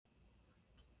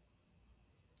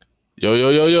Yo,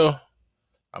 yo, yo, yo.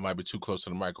 I might be too close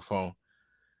to the microphone.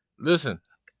 Listen,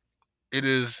 it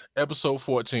is episode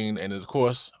 14, and of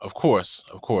course,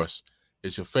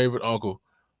 it's your favorite uncle,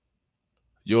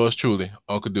 yours truly,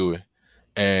 Uncle Dewey.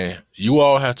 And you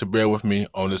all have to bear with me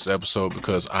on this episode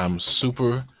because I'm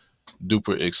super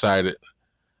duper excited.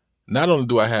 Not only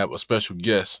do I have a special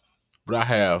guest, but I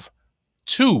have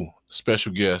two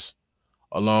special guests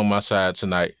along my side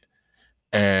tonight.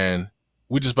 And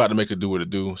we're just about to make it do what it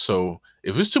do. So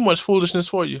if it's too much foolishness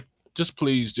for you,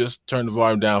 please turn the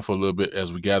volume down for a little bit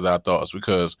as we gather our thoughts,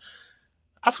 because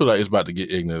I feel like it's about to get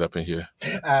ignorant up in here.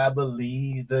 I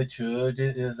believe the children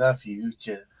is our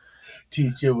future.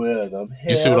 Teach you well them.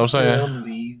 You see what I'm saying? Them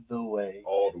lead the way.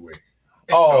 All the way.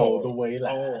 All the way.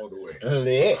 Like, all the way.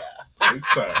 Yeah.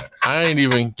 Inside. I ain't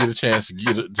even get a chance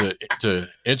to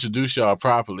introduce y'all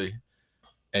properly,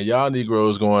 and y'all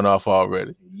Negroes going off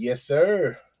already. Yes,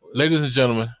 sir. Ladies and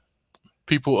gentlemen,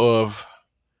 people of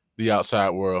the outside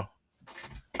world,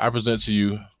 I present to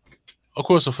you, of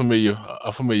course, a familiar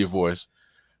voice,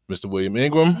 Mr. William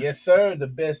Ingram. Yes, sir. The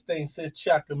best thing since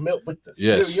chocolate milk with the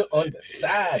cereal on the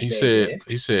side. He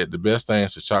said the best thing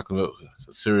is chocolate milk,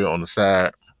 cereal on the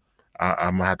side.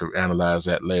 I'm gonna have to analyze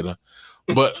that later.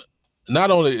 But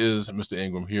not only is Mr.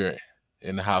 Ingram here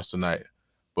in the house tonight,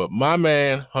 but my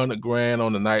man, 100 grand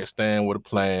on the nightstand with a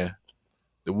plan,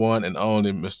 the one and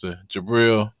only Mr.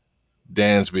 Jabril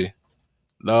Dansby.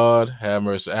 Lord have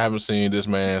mercy. I haven't seen this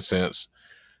man since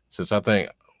I think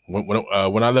when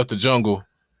I left the jungle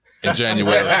in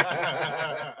January.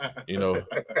 You know,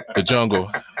 the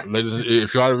jungle. Ladies,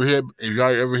 if y'all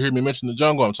ever hear me mention the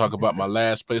jungle, I'm talking about my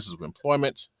last places of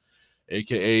employment,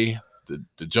 aka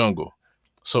the jungle.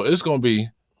 So it's gonna be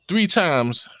 3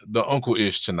 times the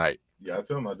uncle-ish tonight. Yeah, I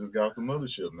tell him I just got off the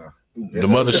mothership now. The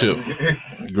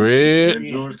mothership. Great.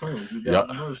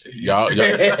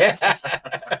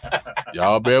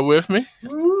 Y'all bear with me.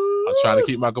 I'm trying to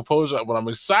keep my composure, but I'm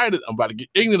excited. I'm about to get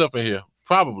ignorant up in here.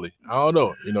 Probably. I don't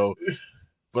know,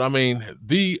 But I mean,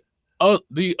 the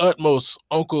utmost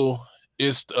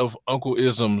uncle-ist of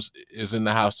uncle-isms is in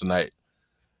the house tonight.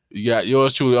 You got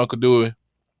yours truly, Uncle Dewey,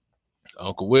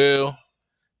 Uncle Will,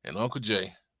 and Uncle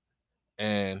Jay.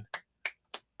 And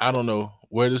I don't know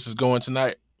where this is going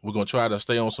tonight. We're going to try to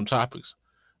stay on some topics.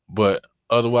 But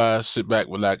otherwise, sit back,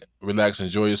 relax,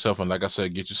 enjoy yourself. And like I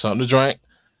said, get you something to drink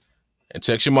and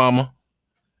text your mama.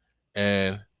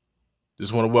 And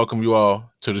just want to welcome you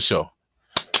all to the show.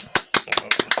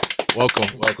 Welcome.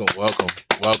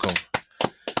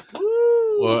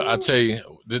 Well, I tell you,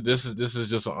 this is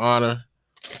just an honor.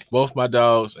 Both my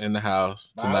dogs in the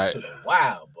house tonight.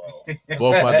 Wow, bro.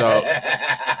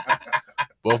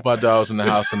 Both my dogs in the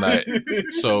house tonight.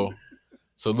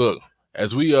 So look,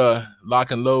 as we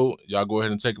lock and load, y'all go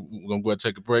ahead and we're gonna go ahead and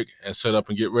take a break and set up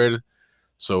and get ready.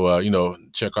 So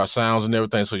check our sounds and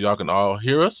everything so y'all can all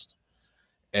hear us.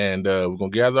 And we're gonna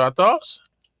gather our thoughts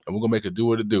and we're gonna make it do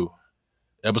what it do.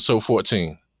 Episode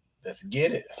 14. Let's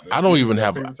get it. I don't even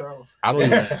have paper towels.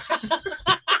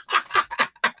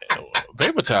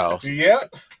 Paper towels.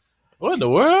 Yep. What in the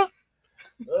world?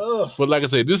 Ugh. But like I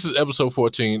said, this is episode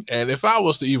 14. And if I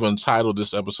was to even title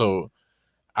this episode,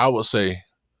 I would say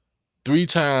 3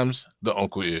 times the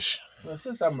uncle-ish. Well,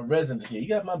 since I'm a resident here, you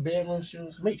got my bedroom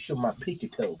shoes? Make sure my pinky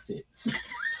toe fits.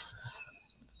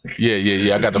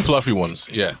 Yeah. I got the fluffy ones.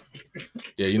 Yeah,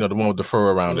 the one with the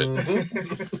fur around it.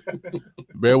 Mm-hmm.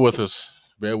 Bear with us.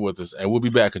 And we'll be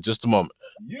back in just a moment.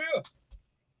 Yeah.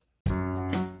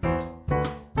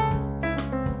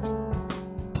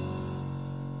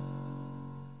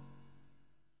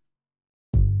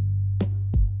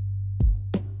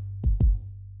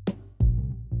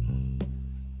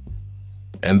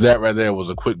 And that right there was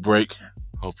a quick break.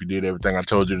 Hope you did everything I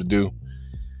told you to do.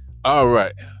 All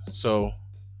right. So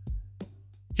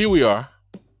here we are.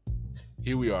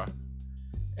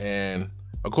 And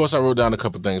of course I wrote down a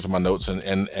couple things in my notes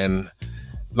and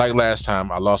like last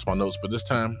time I lost my notes, but this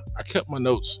time I kept my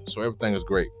notes. So everything is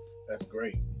great. That's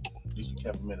great. At least you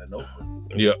kept them in a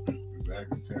notebook. Yep.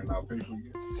 Exactly. Tearing out paper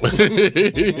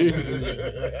again.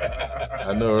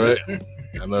 I know,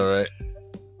 right?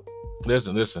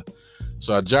 Listen.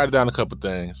 So I jotted down a couple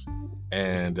things,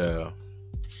 and let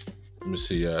me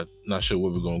see. Not sure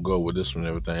where we're gonna go with this one and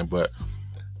everything, but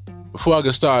before I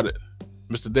get started,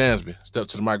 Mr. Dansby, step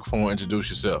to the microphone and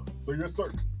introduce yourself. So yes,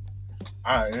 sir.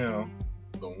 I am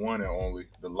the one and only,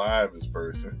 the livest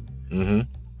person,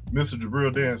 Mr.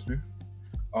 Jabril Dansby.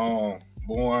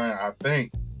 Born, I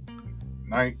think,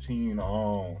 19.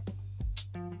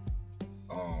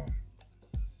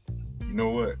 You know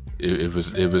what? If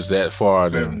it's that far,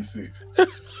 76. then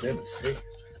 76.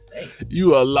 Dang.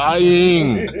 You are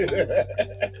lying.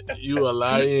 You are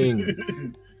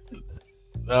lying.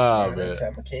 Ah, man. That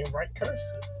time I can't write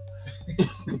cursive.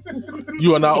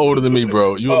 You are not older than me,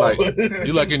 bro. You're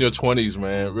like in your 20s,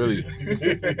 man. Really.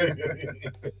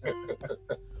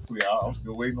 Yeah, I'm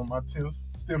still waiting on my 10th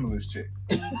stimulus check.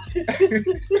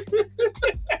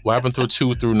 What happened to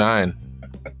 2 through 9?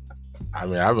 I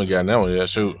mean, I haven't gotten that one yet.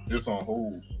 Shoot. It's on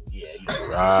hold. Yeah.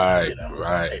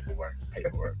 Right.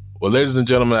 Paperwork. Well, ladies and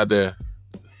gentlemen out there,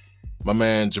 my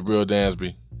man Jabril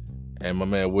Dansby and my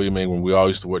man William Ingram, we all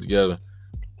used to work together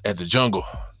at the Jungle.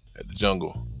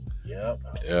 Yep.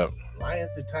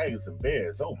 Lions and tigers and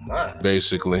bears. Oh my.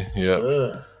 Basically, yep.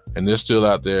 And they're still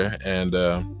out there, and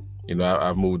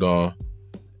I've moved on,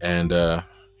 and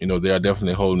they are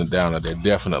definitely holding it down. They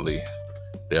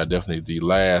are definitely the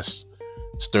last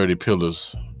sturdy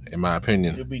pillars, in my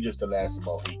opinion. You'll be just the last of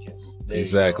Mohicans.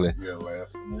 Exactly. Yeah,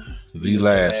 last one. The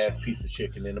last piece of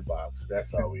chicken in the box.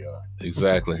 That's all we are.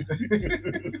 Exactly.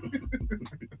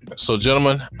 So,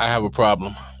 gentlemen, I have a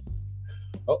problem.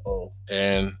 Uh-oh.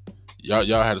 And y'all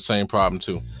had the same problem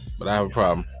too, but I have a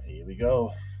problem. Here we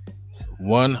go.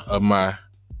 One of my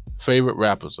favorite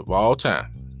rappers of all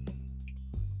time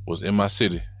was in my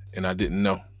city, and I didn't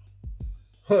know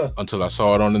until I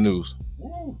saw it on the news.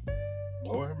 Woo.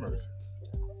 Lord have mercy.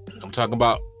 I'm talking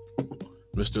about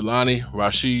Mr. Lonnie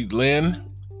Rashid Lynn,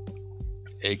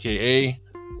 a.k.a.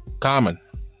 Common.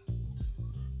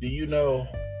 Do you know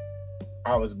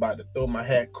I was about to throw my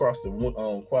hat across the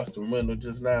window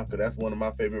just now, because that's one of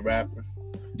my favorite rappers.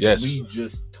 Yes. We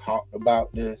just talked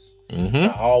about this.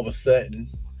 Mm-hmm. All of a sudden,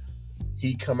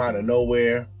 he come out of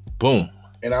nowhere. Boom.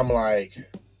 And I'm like,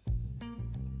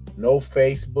 no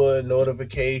Facebook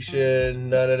notification,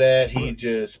 none of that. He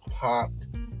just popped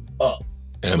up.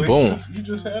 And boom. You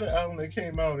just had an album that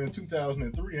came out in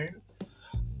 2003, ain't it?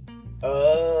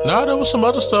 No, there was some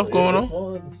other stuff going on.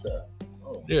 More other stuff.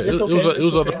 Oh. Yeah, it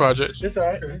was other projects. It's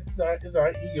all right. It's all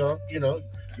right. You young,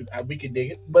 we can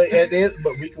dig it. But at the end,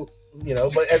 but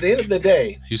at the end of the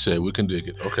day, he said we can dig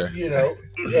it. Okay.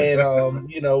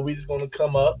 And we just gonna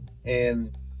come up,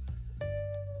 and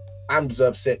I'm just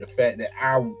upset the fact that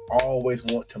I always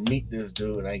want to meet this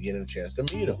dude and I ain't getting a chance to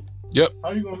meet him. Yep.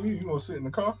 How you gonna meet him? You gonna sit in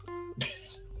the car?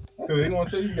 Because they gonna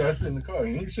tell you guys sit in the car.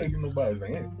 He ain't shaking nobody's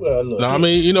hand. Well, look. No, I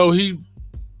mean, he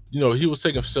was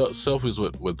taking selfies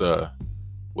with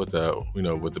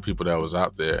the people that was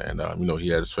out there, and he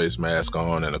had his face mask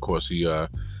on, and of course he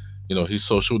he's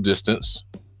social distance,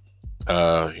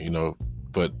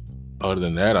 but other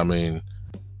than that, I mean,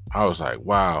 I was like,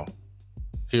 wow,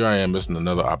 here I am missing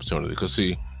another opportunity. Because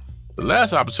see, the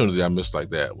last opportunity I missed like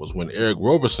that was when Eric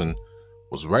Roberson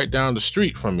was right down the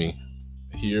street from me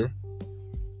here,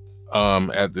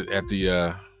 at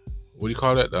the what do you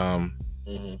call it?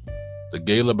 The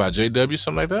Gala by JW,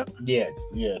 something like that. Yeah.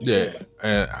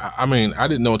 And I mean, I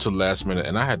didn't know until the last minute,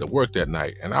 and I had to work that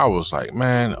night, and I was like,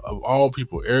 man, of all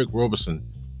people, Eric Roberson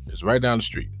is right down the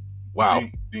street. Wow.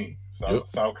 Dean,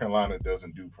 South Carolina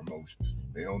doesn't do promotions.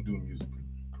 They don't do music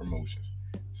promotions.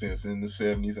 Since in the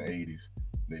 70s and 80s,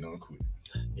 they don't quit.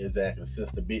 Exactly.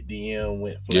 Since the Big DM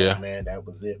went flat, man, that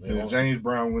was it. Man. Since James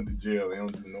Brown went to jail, they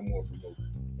don't do no more promotions.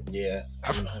 Yeah,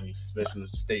 especially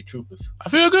the state troopers. I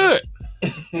feel good.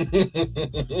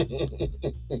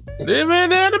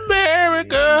 Living in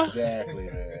America. Exactly,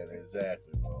 man.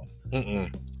 Exactly, bro.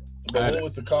 Mm-mm. But what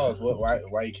was the cause?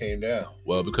 Why he came down?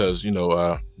 Well, because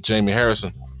Jamie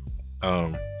Harrison,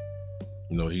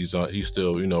 he's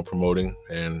still promoting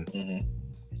and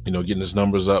getting his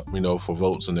numbers up, for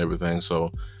votes and everything.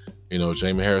 So,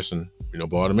 Jamie Harrison,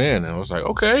 brought him in, and I was like,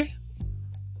 okay.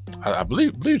 I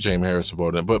believe Jamie Harrison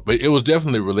brought him, but it was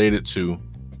definitely related to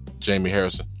Jamie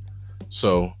Harrison.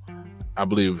 So I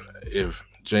believe if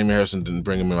Jamie Harrison didn't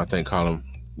bring him in, I think Common,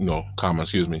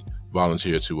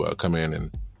 volunteered to come in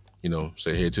and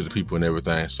say hey to the people and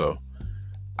everything. So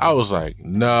I was like,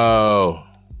 no,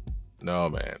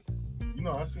 man.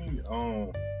 I seen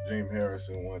Jamie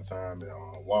Harrison one time at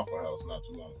Waffle House not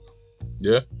too long ago.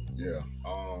 Yeah.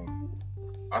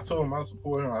 I told him I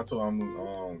support him. I told him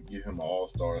to give him an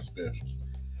all-star special.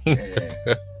 And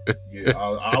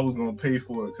I was gonna pay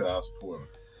for it because I support him.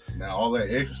 Now all that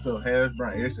extra stuff,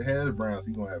 extra hash browns,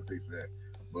 he's gonna have to pay for that.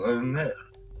 But other than that,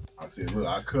 I said, look,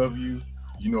 I cover you.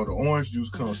 The orange juice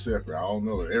comes separate. I don't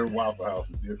know. Every Waffle House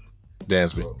is different.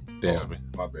 Dansby.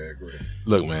 My bad, go ahead.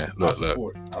 Look, man. I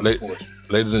support you.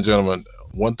 Ladies and gentlemen,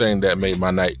 one thing that made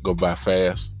my night go by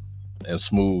fast and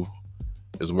smooth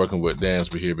is working with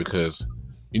Dansby here, because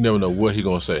you never know what he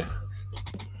gonna say.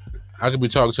 I could be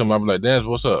talking to him, I'll be like, Dansby,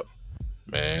 what's up?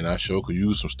 Man, I sure could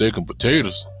use some steak and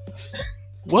potatoes.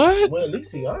 What? Well, at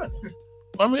least he honest.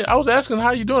 I mean, I was asking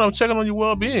how you doing. I'm checking on your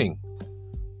well-being.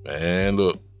 Man,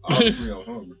 look, Obviously, I'm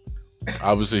hungry.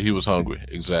 Obviously, he was hungry.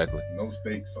 Exactly. No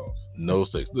steak sauce. No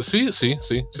steaks. See.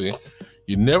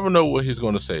 You never know what he's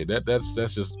going to say.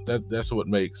 That's what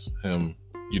makes him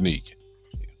unique.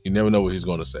 You never know what he's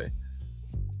going to say.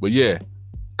 But yeah,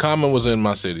 Common was in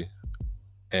my city,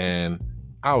 and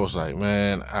I was like,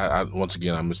 man, I once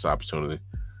again I missed the opportunity.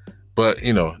 But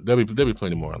there'll be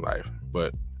plenty more in life.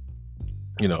 But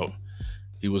he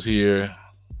was here,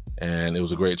 and it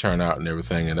was a great turnout and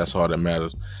everything, and that's all that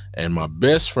matters. And my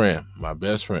best friend,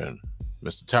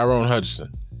 Mr. Tyrone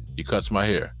Hutchinson, he cuts my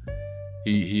hair.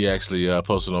 He actually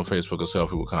posted on Facebook a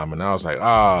selfie with Common. And I was like,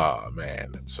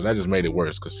 man. So that just made it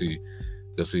worse because he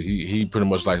pretty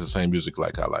much likes the same music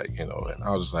like I like, And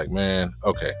I was just like, man,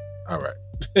 okay, all right.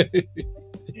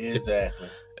 Exactly.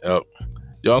 Yep.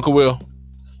 Yo, Uncle Will.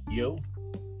 Yo.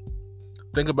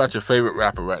 Think about your favorite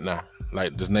rapper right now.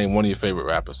 Like, just name one of your favorite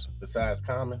rappers. Besides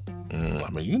Common? I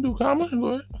mean, you can do Common. Go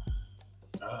ahead.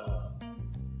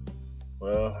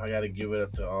 Well, I got to give it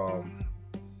up to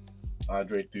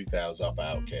Andre 3000 off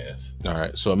Outkast. All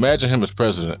right. So imagine him as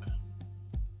president.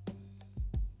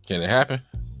 Can it happen?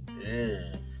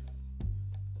 Yeah.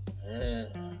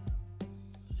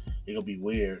 It'll be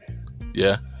weird.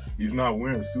 Yeah. He's not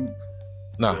wearing suits.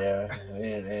 Nah. Yeah,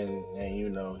 and he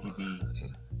be.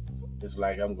 It's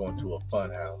like I'm going to a fun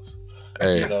house.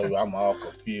 Hey. I'm all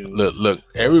confused. Look.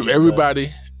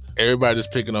 Everybody's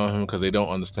picking on him because they don't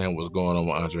understand what's going on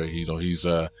with Andre. He's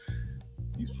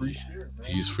free spirit, man.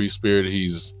 He's free spirit.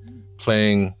 He's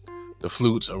playing the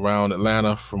flutes around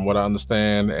Atlanta, from what I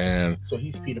understand, and so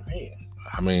he's Peter Pan.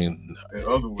 I mean,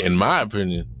 in my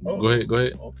opinion. Go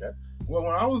ahead. Okay. Well,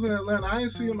 when I was in Atlanta, I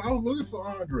didn't see him. I was looking for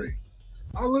Andre.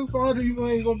 You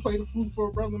ain't gonna play the flute for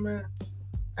a brother, man.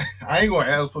 I ain't gonna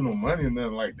ask for no money or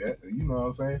nothing like that. You know what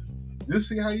I'm saying? Just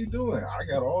see how you doing. I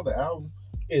got all the albums.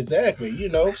 Exactly.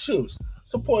 Shoot.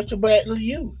 Support your black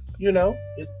youth.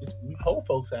 It's we poor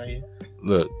folks out here.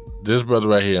 Look, this brother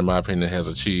right here, in my opinion, has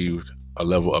achieved a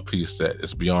level of peace that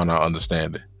is beyond our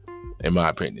understanding, in my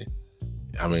opinion.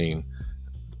 I mean,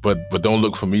 but don't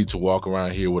look for me to walk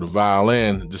around here with a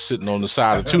violin just sitting on the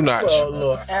side of two notch. Well,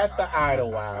 look, after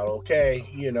Idlewild, okay,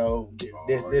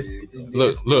 there's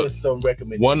some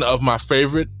recommendation. One of my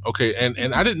favorite, okay,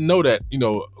 and I didn't know that,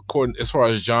 according as far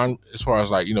as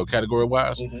like, category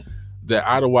wise, that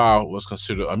Idlewild was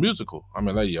considered a musical. I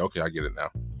mean, like, yeah, okay, I get it now,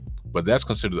 but that's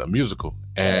considered a musical,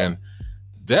 and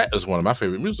that is one of my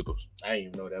favorite musicals. I didn't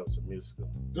even know that was a musical.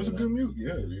 It's a good music,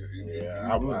 yeah.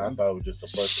 I thought it was just a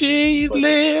bunch. She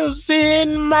lives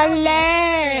in my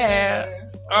life.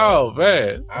 Oh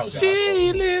man,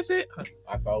 she lives in.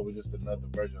 I thought it was just another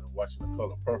version of Watching the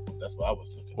Color Purple. That's what I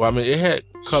was looking. Well, I mean, it had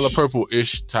Color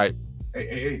Purple-ish type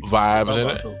vibes in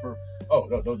it. Oh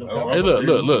no! Hey, look!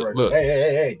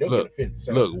 Hey! Don't get offended,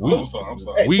 son. Look, I'm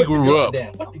sorry. We grew up.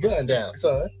 Put the gun down,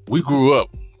 son. We grew up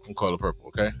on Color Purple.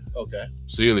 Okay. Okay.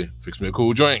 Celie, fix me a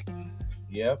cool drink.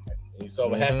 Yep. You saw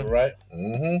what happened, right?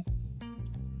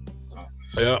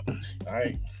 Yeah. All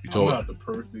right. I'm not the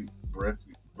perfect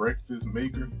breakfast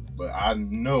maker, but I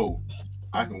know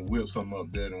I can whip something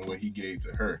up better than what he gave to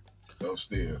her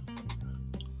upstairs.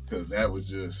 Because that was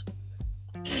just.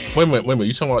 Wait a minute.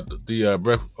 You talking about the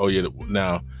breakfast? Oh yeah.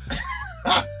 Now.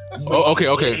 Okay.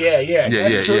 Yeah.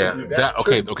 That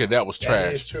okay. That was trash.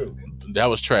 That is true. That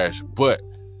was trash. But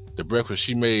the breakfast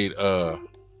she made.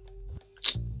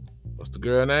 What's the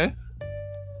girl name?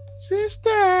 Sister.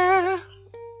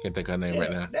 Can't think of her name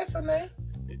right now. That's her name.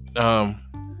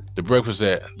 The breakfast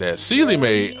that Celie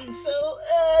made. So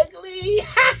ugly.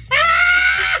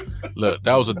 Look,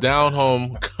 that was a down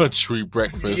home country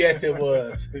breakfast. Yes, it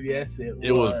was.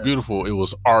 It was beautiful. It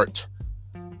was art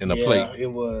in a plate. It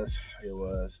was.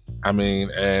 I mean,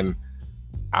 and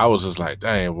I was just like,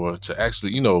 dang, boy, to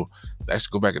actually, go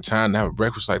back in time and have a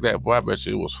breakfast like that, boy, I bet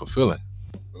you it was fulfilling.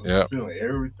 Yeah, feeling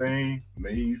everything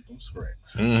made from scratch.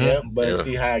 Yeah, but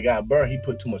see how it got burnt. He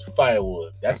put too much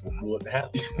firewood. That's what blew up the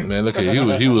house. Man, look at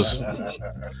he was.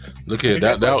 Look at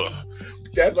that.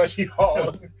 That's why she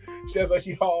hauled. That's why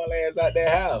she hauled ass out that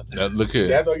house. Look at.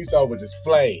 That's all you saw was just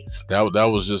flames. That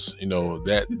was just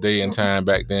that day and time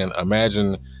back then.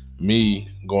 Imagine me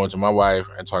going to my wife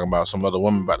and talking about some other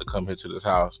woman about to come here to this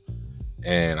house,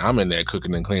 and I'm in there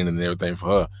cooking and cleaning and everything for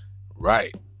her.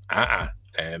 Right?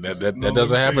 And that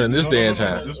doesn't happen in this day and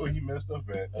time. That's where he messed up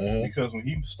at. Because when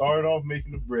he started off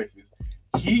making the breakfast,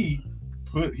 he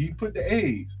put the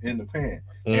eggs in the pan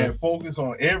and focused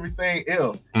on everything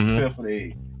else except for the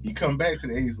egg. He come back to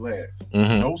the eggs last.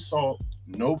 No salt,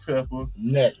 no pepper.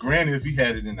 Granted, if he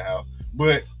had it in the house,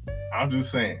 but I'm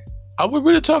just saying. Are we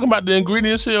really talking about the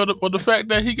ingredients here, or the fact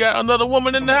that he got another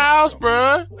woman in the house,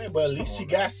 bruh? But at least she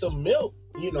got some milk.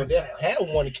 you know, they have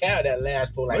one cow that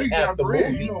lasts for Well, like you half got the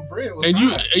bread. movie. You know, bread was And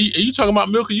high. you talking about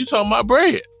milk, and you talking about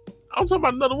bread. I'm talking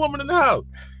about another woman in the house.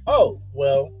 Oh,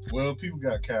 well, Well, people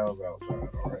got cows outside,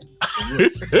 all right.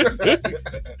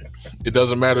 It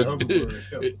doesn't matter. The other word is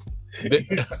help.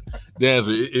 The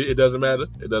answer, it doesn't matter.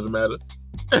 It doesn't matter.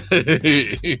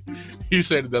 He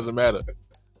said it doesn't matter.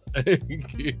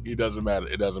 It doesn't matter.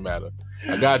 It doesn't matter.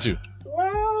 I got you.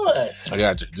 what? I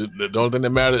got you. The only thing that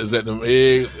matters is that them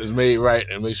eggs is made right,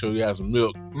 and make sure you have some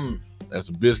milk and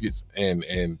some biscuits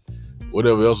and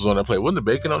whatever else was on that plate. Wasn't the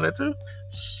bacon on that too?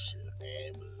 Shit,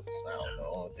 man, but I don't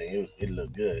know. It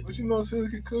looked good. But you know,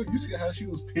 Silky Cook, you see how she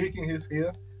was picking his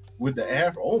hair with the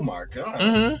afro? Oh my God.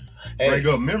 Mm-hmm. Bring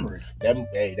up memories.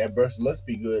 That burst must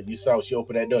be good. You saw she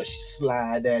opened that door. She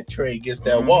slide that tray against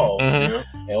that Mhm. wall. Mm-hmm. Yeah.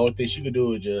 And the only thing she could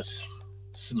do is just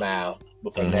smile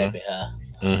before nappy her.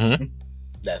 Mm-hmm.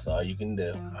 That's all you can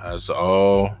do. That's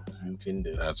all. You can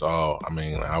do. That's all. I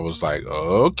mean, I was like,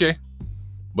 oh, okay,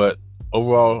 but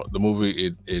overall, the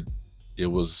movie it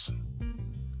was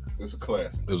It's a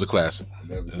classic. a classic, It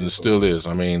never and it gets still old. is.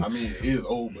 I mean, it is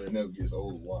old, but it never gets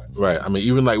old to watch. right. I mean,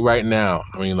 even like right now,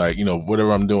 I mean, like, you know,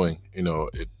 whatever I'm doing, you know,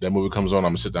 if that movie comes on,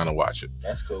 I'm gonna sit down and watch it.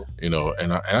 That's cool. You know,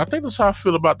 and I think that's how I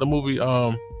feel about the movie.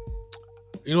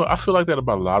 You know, I feel like that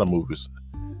about a lot of movies,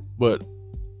 but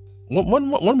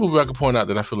one movie I could point out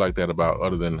that I feel like that about,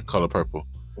 other than Color Purple,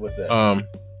 What's that?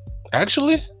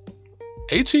 actually,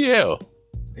 ATL.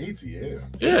 ATL.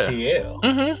 Yeah. ATL.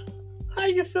 Mm-hmm. How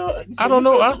you feel? I don't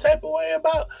know. Some type of way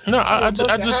about No, I a bunch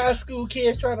of just high school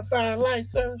kids trying to find life,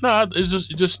 sir. no. It's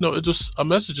just a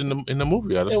message in the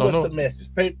movie. I just It don't was know. the message.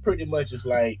 Pretty much, it's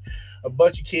like a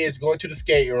bunch of kids going to the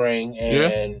skating ring,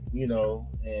 and you know,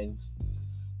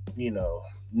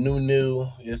 Nunu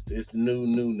is the new,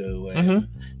 and Mhm.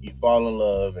 you fall in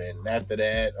love, and after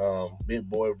that, Big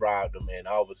Boy robbed him, and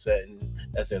all of a sudden,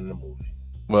 that's the end of the movie.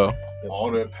 Well, All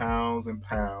that pounds and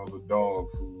pounds of dog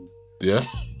food. yeah,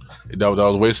 that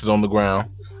was wasted on the ground.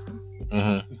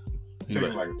 Mm-hmm.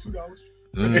 Taking like $2.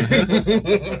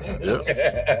 Mm-hmm.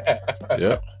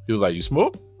 Yep. He was like, "You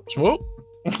smoke? Smoke?"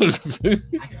 I got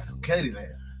some Cuddy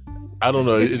last. I don't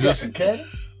know. It's You got just some cutty?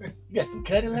 You got some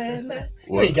cutty last night?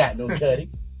 You What? ain't got no cutty.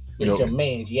 You know- It's your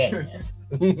man's ass.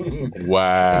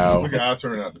 wow. Look how I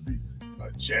turned out to be. A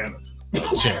janitor.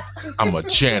 I'm a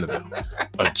janitor.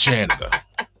 A janitor.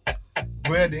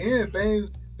 But at the end, things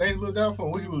looked out for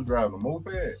him. He was driving a moped.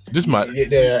 This my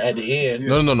There at the end.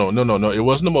 no. It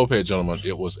wasn't a moped, gentlemen.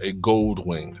 It was a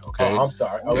Goldwing. Okay, Oh, I'm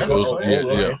sorry. Oh, that's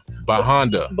yeah. By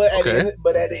Honda. But at, Okay.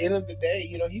 the end of the day,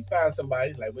 you know, he found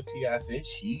somebody like what T.I. said.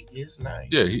 She is nice.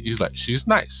 Yeah, he's like, she's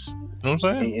nice. You know what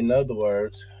I'm saying? In other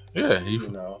words, Yeah, he you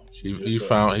know, he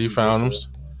found him.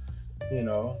 You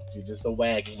know, she's just a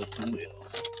wagon with two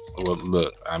wheels. Well,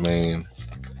 look, I mean,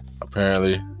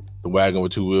 apparently the wagon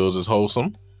with two wheels is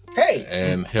wholesome Hey,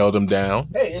 and held him down.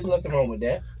 hey, there's nothing wrong with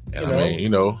that. And You I mean, you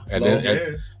know, and long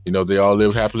then they all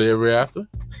live happily ever after.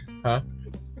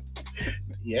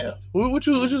 Yeah, What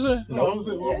you say? No, what was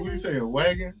it? What were you saying? A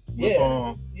wagon? With,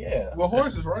 Yeah. yeah. well,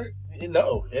 horses, right?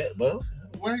 No, yeah, well,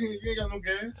 Wagon, you ain't got no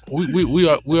gas.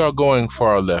 We are going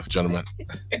far left, gentlemen,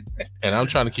 and I'm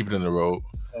trying to keep it in the road.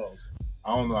 oh,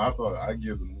 I don't know. I thought I'd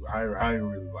give them. I didn't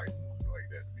really like the movie like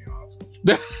that, to be honest with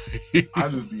you. I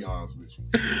just be honest with you.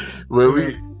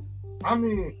 Really? I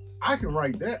mean, I can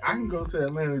write that. I can go to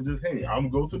Atlanta and just, hey, I'm gonna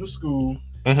go to the school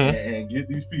Mm-hmm. and get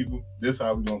these people. This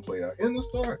how we gonna play out in the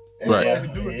start. Right. yeah,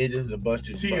 Can do it. it is a bunch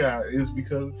of Ti is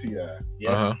because of Ti. Yeah.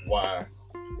 Uh-huh. Why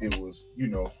it was,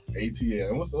 ATL.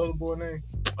 And what's the other boy name?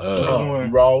 What's the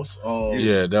one? Ross.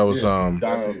 Yeah, that was That's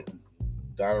Donald, it.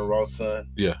 Donald Ross' son.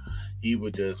 Yeah. He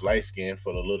was just light skinned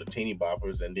for the little teeny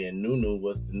boppers, and then Nunu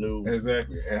was the new.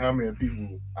 Exactly. And how many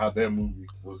people out that movie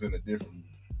was in a different movie?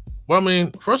 Well, I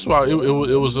mean, first of all, it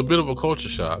was a bit of a culture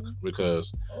shock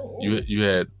because you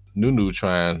had Nunu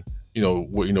trying,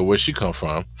 where she come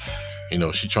from,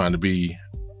 she trying to be,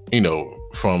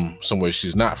 from somewhere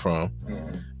she's not from,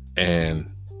 and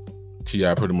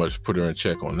T.I. pretty much put her in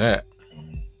check on that,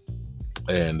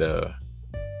 and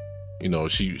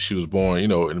she was born,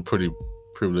 in a pretty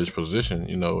privileged position,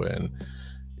 and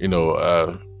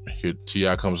here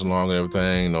T.I. comes along and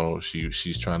everything,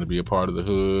 she's trying to be a part of the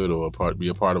hood or be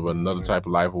a part of another type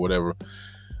of life or whatever,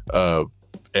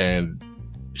 and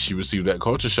she received that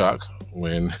culture shock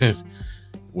when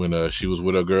she was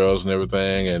with her girls and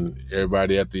everything, and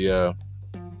everybody at the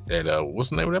what's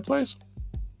the name of that place?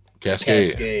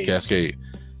 Cascade.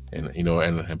 And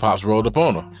and Pops rolled up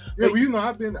on her. Yeah, well,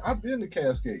 I've been to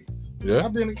Cascades. Yeah.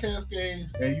 I've been to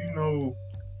Cascades, and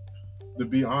to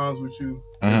be honest with you,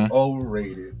 Mhm. it's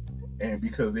overrated. And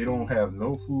because they don't have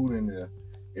no food in there,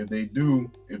 if they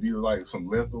do, it'd be like some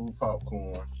leftover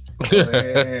popcorn.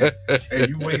 and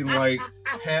you waiting like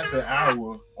half an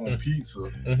hour on pizza,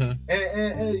 Mm-hmm.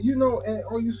 and you know, and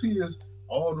all you see is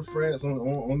all the frats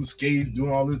on the skates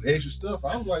doing all this extra stuff.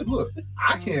 I was like, look,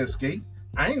 I can't skate.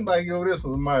 I ain't about to go there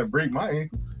so somebody break my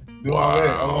ankle. Doing all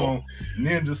that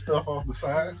ninja stuff off the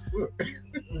side. Look.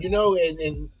 You know,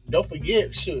 and don't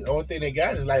forget, shoot, the only thing they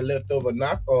got is like leftover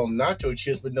nacho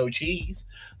chips with no cheese.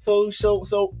 So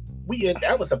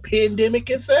that was a pandemic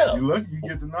itself. You lucky you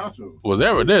get the nachos. Well,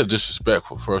 they're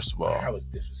disrespectful. First of all, That was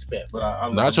disrespectful. But I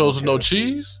nachos with no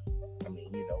cheese. I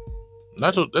mean, you know.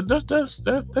 Nacho,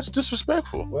 that's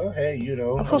disrespectful. Well, hey, you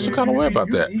know. I feel some kind of way about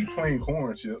that. Eat plain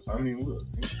corn chips. I mean, look.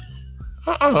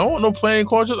 I don't want no plain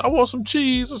corn chips. I want some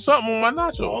cheese or something on my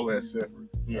nacho. All that separate.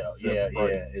 Yeah,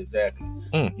 Separate. exactly.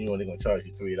 Mm. You know they're gonna charge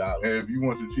you $3. And if you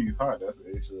want your cheese hot, that's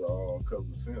an extra couple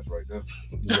of cents right there.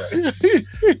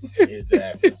 Right.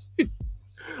 Exactly.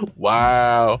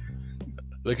 Wow.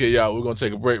 Look at y'all. We're gonna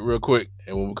take a break real quick,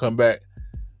 and when we come back,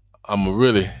 I'm gonna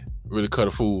really cut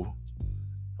a fool.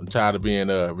 I'm tired of being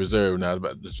reserved now.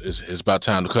 It's about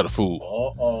time to cut a fool.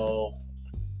 Uh-oh.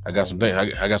 I got some things.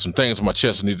 I got some things on my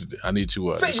chest. I need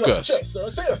to discuss.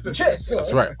 Say it off your chest, son.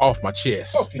 That's right, off my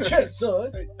chest. Off your chest,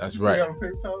 son. That's You right. got a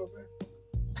paper towel, man?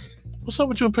 What's up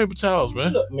with you and paper towels,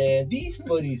 man? Look, man, these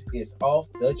footies is off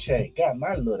the chain. Got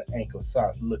my little ankle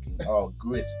socks looking all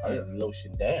grist and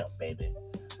lotion down, baby.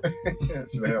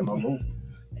 Should have my loafers.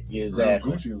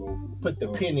 Exactly. Gucci loafers. Put the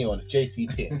penny on the JC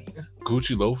pennies.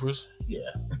 Gucci loafers. Yeah.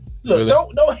 Look,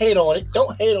 Really? don't hate on it.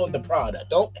 Don't hate on the product.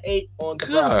 Don't hate on the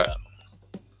God. product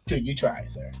till you try it,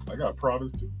 sir. I got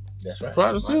products too. That's right.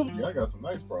 Products too. Yeah, I got some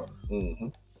nice products. Mm-hmm.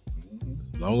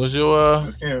 As long as you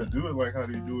Just can't do it like how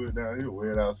they do it down here.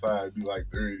 Wear it outside, it'd be like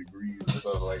 30 degrees and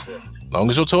stuff like that. as long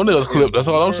as your toenails clipped, that's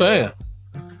all I'm saying.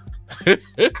 You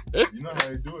know how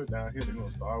they do it down here? They're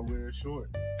gonna start wearing short.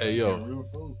 Hey Get real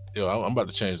food. I'm about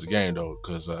to change the game though,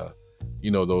 cause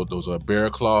you know those bear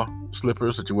claw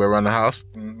slippers that you wear around the house.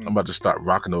 Mhm. I'm about to start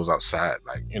rocking those outside,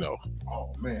 like you know.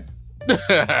 Oh man,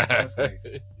 that's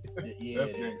gangsta. Yeah.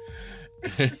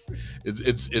 That's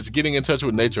gangsta. it's getting in touch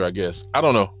with nature, I guess. I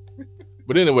don't know,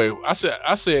 but anyway, I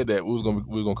said that we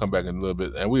were gonna come back in a little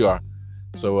bit, and we are.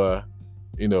 So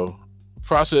you know,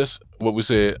 process what we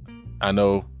said. I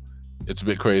know it's a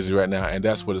bit crazy right now, and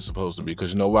that's what it's supposed to be.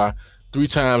 Because you know why? 3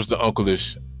 times the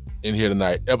Uncle-ish in here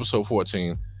tonight, episode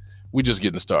 14. We just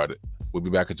getting started. We'll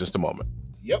be back in just a moment.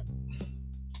 Yep.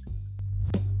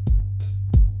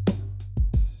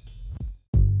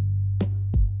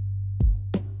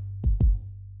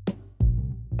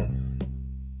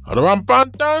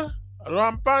 Rampantan,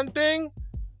 rampanting,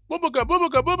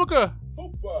 bubuka.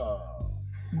 Hoopa.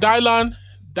 Dylan.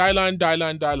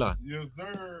 Yes,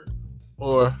 sir.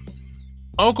 Or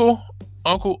uncle.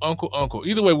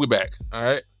 Either way, we back. All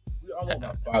right. I want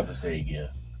my Father's Day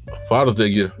gift. Father's Day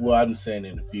gift. Well, I'm saying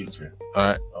in the future. All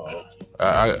right. Oh,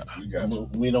 okay. We got you.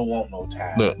 We don't want no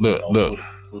ties. Look. No.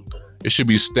 It should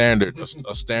be standard.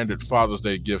 A standard Father's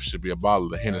Day gift should be a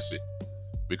bottle of Hennessy,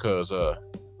 because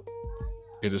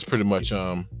it is pretty much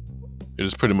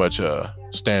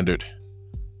standard,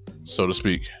 so to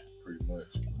speak. Pretty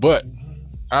much. But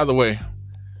either way,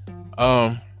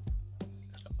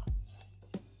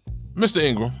 Mr.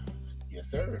 Ingram, Yes,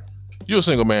 sir. you're a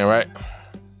single man, right?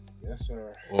 Yes,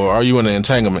 sir. Or are you in an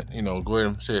entanglement? You know, go ahead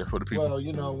and say it for the people. Well,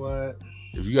 you know what?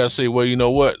 If you gotta say, well, you know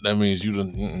what, that means you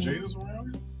done. Jada's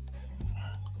around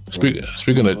here?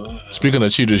 Speaking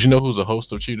of cheaters, you know who's the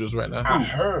host of Cheaters right now? I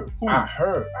heard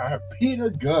Peter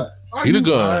Guns. Are Peter you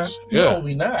Guns. lying? Yeah. No,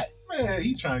 we not. Man,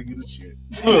 he trying to get a chick.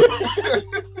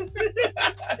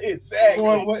 Exactly.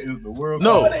 Boy, what is the world?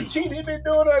 No. Oh, they cheat. He been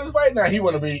doing all this right now. He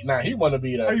wanna be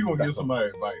the. How you gonna give somebody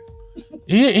advice?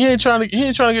 He ain't trying to get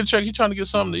a check. He trying to get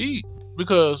something to eat,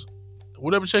 because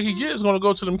whatever check he gets is gonna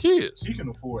go to them kids. He can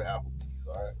afford Applebee's.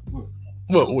 All right, look.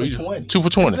 What? 20. 2 for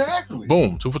 20. Exactly.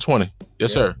 Boom. 2 for 20.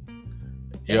 Yes, Yeah. sir.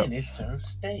 Yep. And it serves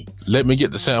steaks. Let me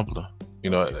get the sampler. You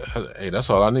know, hey, that's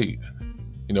all I need.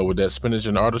 You know, with that spinach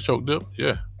and artichoke dip.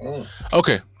 Yeah. Mm.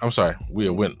 Okay. I'm sorry. We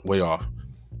went way off.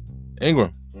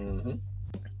 Ingram, Mm-hmm.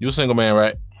 you a single man,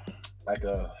 right? Like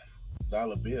a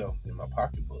dollar bill in my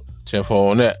pocketbook.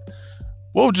 10-4 on that.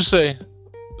 What would you say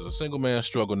does a single man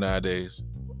struggle nowadays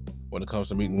when it comes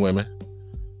to meeting women?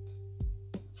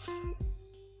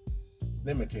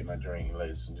 Let me take my drink,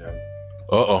 ladies and gentlemen.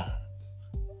 Uh-oh.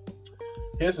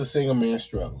 Here's a single man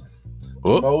struggling.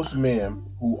 Oh. Most men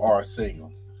who are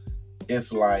single,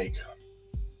 it's like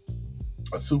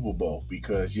a Super Bowl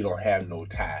because you don't have no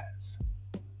ties.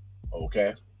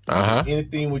 Okay? Uh-huh.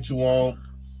 Anything what you want,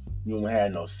 you don't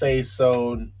have no say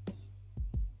so,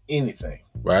 anything.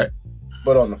 Right.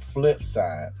 But on the flip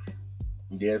side,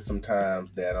 there's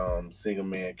sometimes that single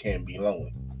man can be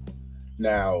lonely.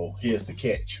 Now, here's the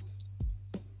catch.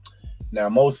 Now,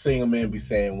 most single men be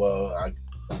saying, well,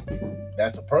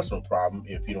 that's a personal problem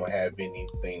if you don't have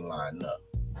anything lined up.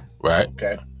 Right.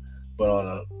 Okay.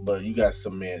 But you got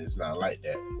some men that's not like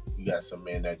that. You got some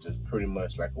men that just pretty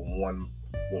much like a one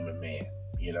woman man,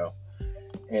 you know.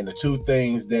 And the two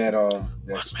things that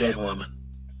that's struggling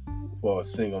for a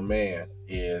single man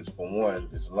is, for one,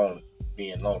 is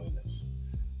loneliness.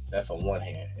 That's on one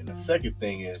hand. And the second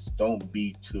thing is, don't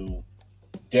be too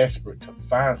desperate to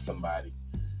find somebody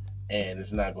and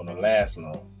it's not going to last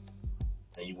long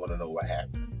and you want to know what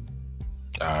happened.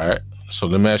 All right. So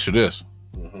let me ask you this.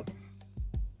 Mm-hmm.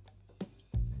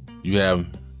 You have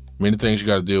many things you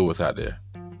got to deal with out there,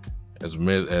 as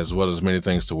well as many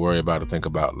things to worry about and think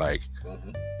about. Like,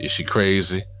 is she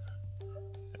crazy?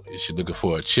 Is she looking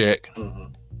for a check?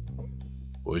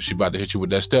 Or is she about to hit you with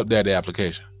that stepdaddy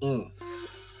application?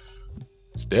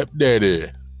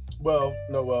 Stepdaddy. Well,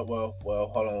 no, well,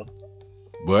 hold on.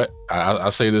 But I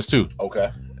say this too.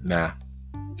 Okay. Now,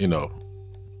 you know,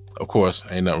 of course,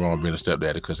 ain't nothing wrong with being a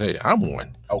stepdaddy because, hey, I'm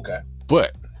one. Okay.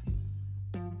 But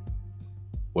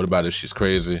what about if she's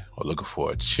crazy or looking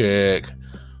for a check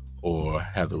or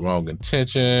have the wrong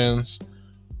intentions,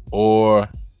 or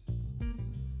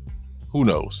who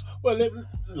knows? Well, let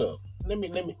me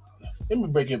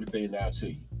break everything down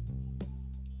to you.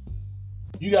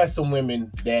 You got some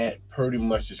women that pretty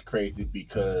much is crazy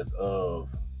because of,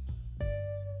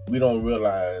 we don't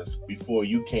realize before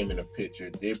you came in the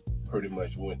picture, they pretty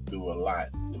much went through a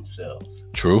lot themselves.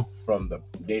 True. From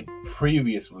their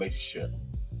previous relationship.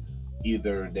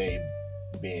 Either they've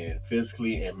been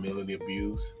physically and mentally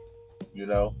abused, you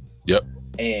know? Yep.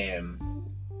 And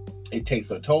it takes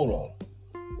a toll on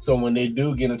them. So when they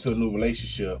do get into a new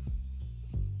relationship,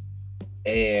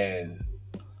 and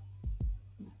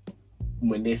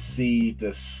when they see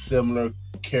the similar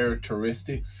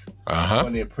characteristics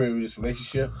on their previous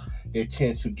relationship, they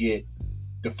tend to get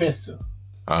defensive.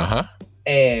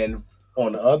 And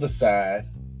on the other side,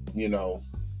 you know,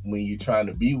 when you're trying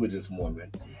to be with this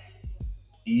woman,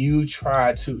 you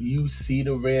see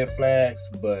the red flags,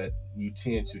 but you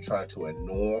tend to try to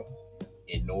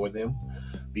ignore them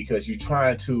because you're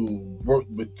trying to work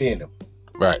within them.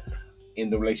 Right. In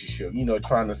the relationship, you know,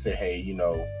 trying to say, hey, you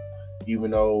know,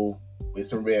 even though it's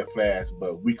some red flags,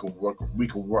 but we could work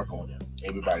on them.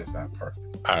 Everybody's not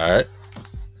perfect. All right.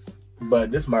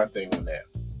 But this is my thing on that.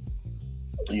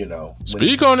 You know,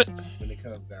 speak on it. When it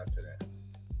comes down to that,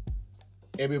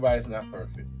 everybody's not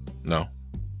perfect. No.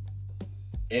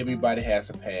 Everybody has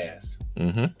a past,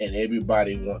 and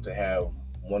everybody want to have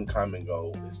one common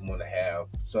goal is want to have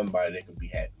somebody they can be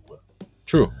happy with.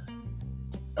 True.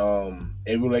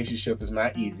 Every relationship is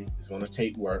not easy. It's going to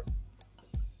take work.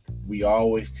 We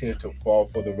always tend to fall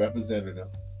for the representative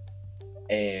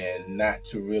and not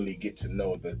to really get to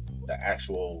know the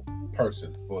actual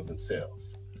person for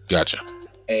themselves. Gotcha.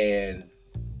 And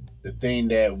the thing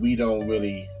that we don't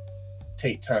really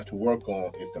take time to work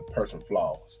on is the person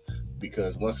flaws.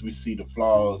 Because once we see the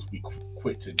flaws, we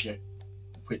quit to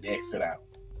exit out,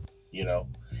 you know.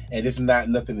 And it's not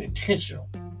nothing intentional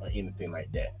or anything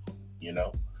like that, you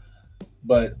know.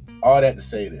 But all that to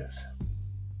say this,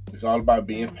 it's all about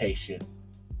being patient,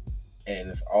 and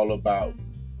it's all about,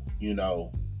 you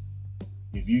know,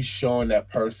 if you showing that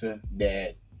person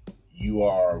that you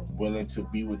are willing to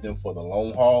be with them for the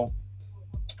long haul,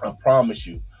 I promise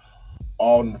you,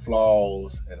 all the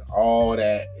flaws and all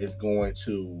that is going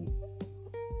to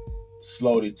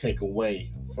slowly take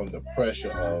away from the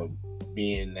pressure of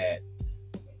being that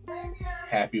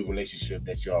happy relationship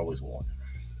that you always want.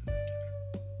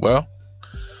 Well,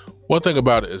 one thing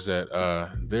about it is that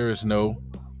there is no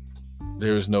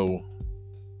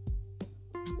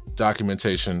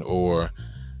documentation or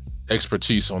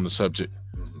expertise on the subject.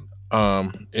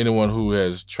 Anyone who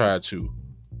has tried to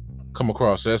come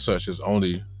across as such is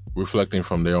only reflecting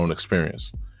from their own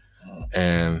experience.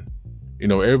 And, you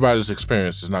know, everybody's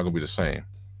experience is not going to be the same.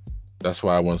 That's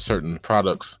why when certain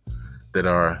products that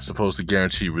are supposed to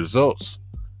guarantee results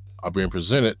are being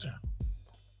presented,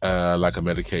 like a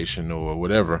medication or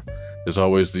whatever, there's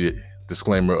always the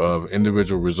disclaimer of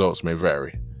individual results may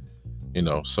vary. You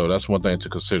know, so that's one thing to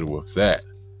consider with that.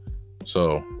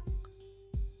 So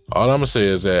all I'm gonna say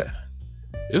is that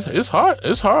it's hard.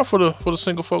 It's hard for the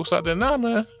single folks out there now,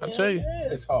 man. I tell you,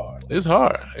 it's hard. It's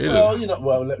hard. You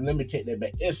know, let me take that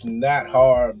back. It's not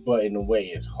hard, but in a way,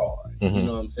 it's hard. Mm-hmm. You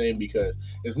know what I'm saying? Because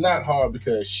it's not hard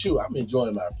because shoot, I'm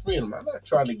enjoying my freedom. I'm not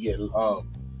trying to get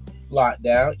locked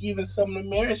down. Even some of the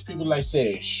marriage people like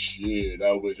saying, "Shit,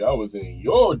 I wish I was in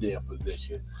your damn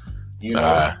position." You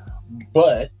know,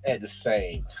 but at the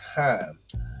same time,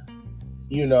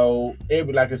 you know,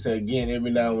 like I said again,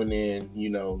 every now and then, you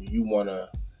know, you want to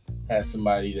have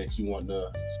somebody that you want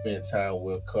to spend time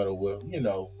with, cuddle with, you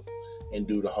know, and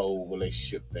do the whole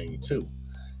relationship thing too.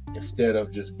 Instead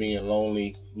of just being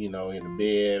lonely, you know, in the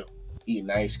bed, eating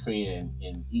ice cream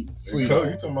and eating free. You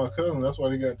talking about cuddling? That's why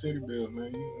they got teddy bears,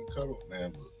 man. You can cuddle,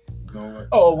 man. But you know what?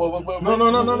 Oh,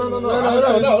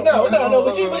 no.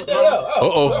 But you went there.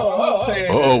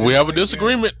 Oh, we have a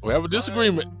disagreement.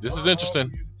 This is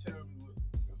interesting. It's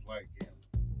like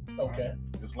gambling. Okay.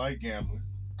 It's like gambling.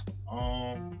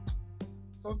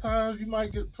 Sometimes you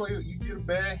might you get a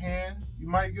bad hand, you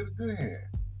might get a good hand.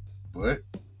 But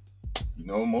you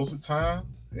know, most of the time,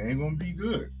 it ain't gonna be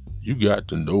good. You got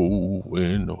to know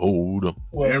when to hold them.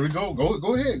 Well, there we go.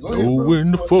 Go ahead. Know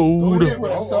when to fold them.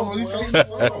 Wait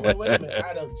a minute.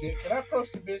 Can I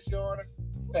approach the bitch, Your Honor?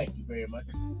 Thank you very much.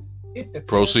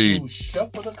 Proceed.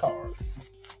 Shuffle the cards.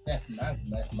 That's my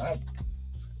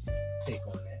take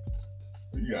on that.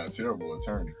 You got a terrible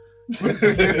attorney.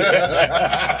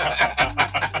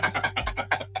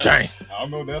 Dang. I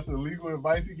don't know if that's illegal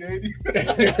advice he gave you.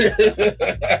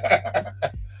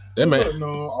 That man. No,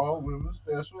 all women are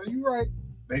special. And you're right.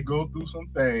 They go through some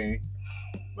things.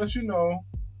 But you know,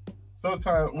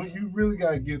 sometimes when you really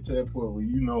got to get to that point where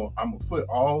you know, I'm going to put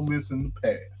all this in the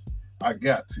past. I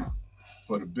got to.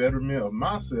 For the betterment of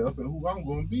myself and who I'm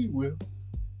going to be with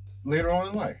later on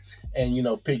in life. And you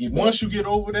know, piggyback. Once you get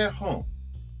over that hump,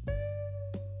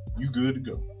 you good to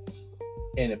go.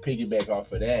 And to piggyback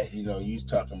off of that, you know, you was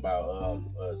talking about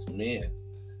us men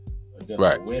dealing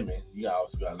right. with women. You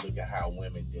also got to look at how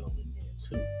women deal with men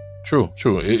too.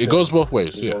 True. It goes both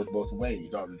ways. It goes both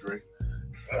ways. Dr. Dre.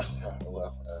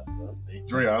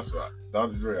 Dre,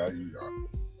 Dr. Dre,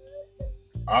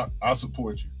 I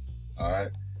support you. All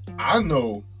right. I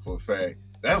know for a fact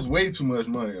that's way too much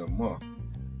money a month.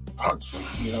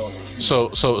 You know. So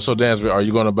Dansby, are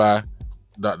you going to buy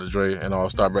Dr. Dre and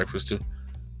All-Star Breakfast too?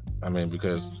 I mean,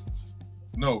 because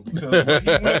what he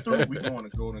went through, we going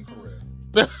to Golden Corral.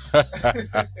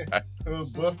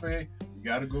 Because buffet, you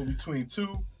got to go between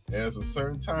two. There's a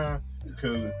certain time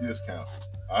because of discount.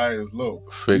 All right, it's low.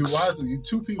 Fix you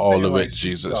two people all of like it,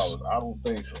 Jesus. I don't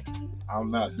think so. I'm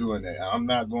not doing that. I'm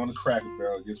not going to Cracker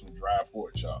Barrel to get some dry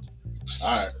pork chops.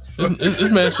 All right. So.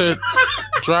 This man said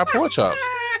dry pork chops.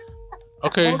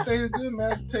 Okay. One thing is good,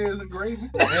 mashed potatoes and gravy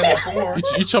and corn.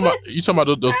 You talking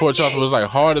about those pork chops was like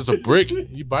hard as a brick.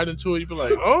 You bite into it, you be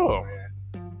like, oh. Man.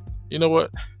 You know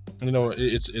what?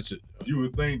 It's. You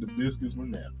would think the biscuits were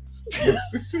napkins.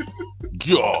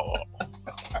 Yeah.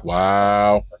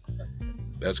 Wow.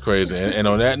 That's crazy. And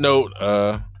on that note,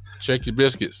 check your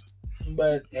biscuits.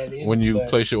 But when you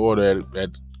place your order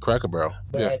at Cracker Barrel.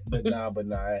 But nah.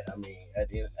 I mean, at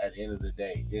the end of the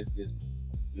day, it's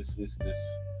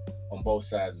on both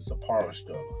sides. It's a power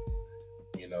struggle.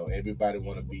 You know, everybody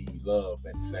want to be loved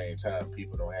at the same time.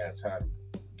 People don't have time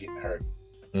getting hurt.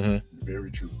 Mm-hmm.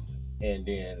 Very true. And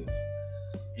then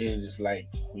it's just like,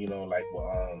 you know, like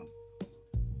what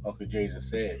Uncle Jay just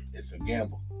said, it's a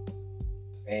gamble.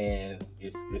 And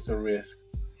it's a risk,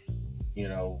 you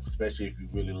know, especially if you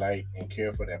really like and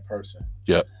care for that person.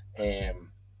 Yep.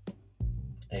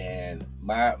 And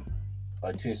my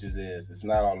intentions is it's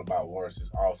not all about words,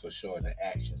 it's also showing the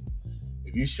action.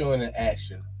 If you're showing an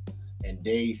action and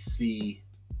they see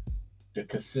the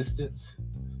consistency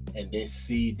and they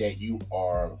see that you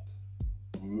are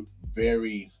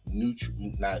very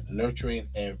nurturing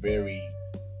and very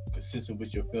consistent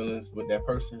with your feelings with that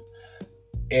person,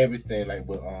 everything, like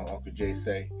what Uncle Jay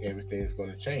say, everything is going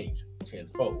to change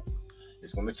tenfold.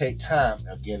 It's going to take time.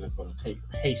 Again, it's going to take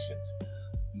patience.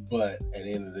 But at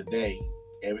the end of the day,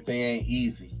 everything ain't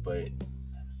easy, but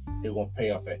it won't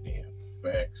pay off at the end.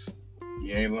 Facts.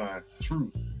 You ain't lying.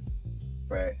 True.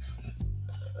 Facts.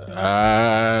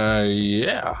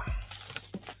 Yeah.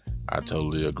 I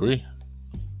totally agree.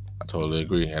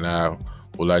 And I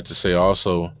would like to say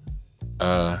also,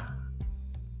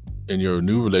 in your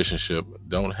new relationship,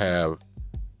 don't have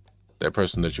that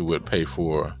person that you would pay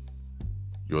for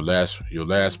your last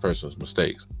person's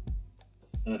mistakes.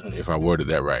 Mm-hmm. If I worded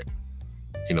that right.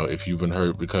 You know, if you've been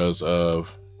hurt because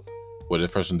of what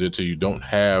that person did to you, don't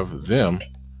have them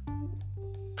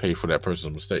pay for that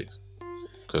person's mistakes.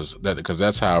 Because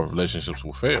that's how relationships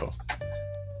will fail.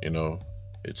 You know,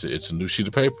 it's a new sheet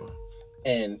of paper.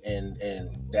 And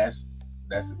that's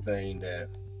the thing that,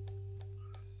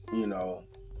 you know,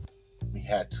 we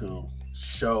had to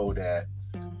show that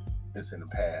it's in the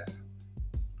past,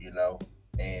 you know.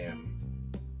 And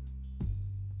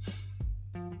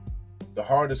the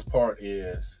hardest part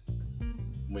is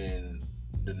when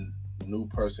new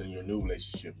person in your new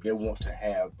relationship, they want to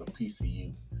have the piece of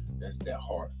you that's their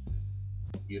heart,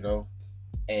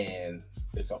 and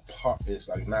it's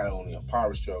like not only a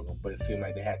power struggle, but it seems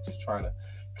like they have to try to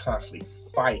constantly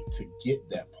fight to get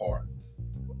that part.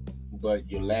 But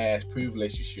your last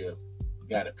pre-relationship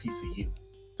got a piece of you.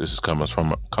 This is coming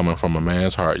from a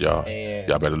man's heart, y'all. And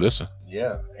y'all better listen.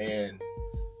 Yeah, and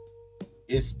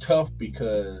it's tough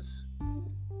because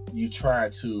you try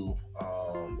to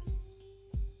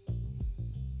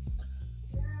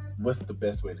what's the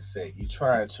best way to say it? You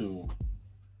try to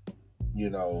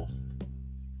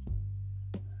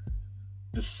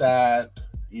decide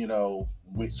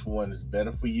which one is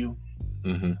better for you.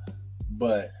 Mm-hmm.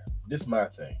 But this is my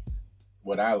thing,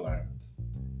 what I learned.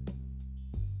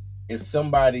 If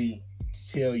somebody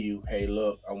tell you, hey,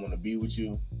 look, I want to be with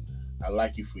you, I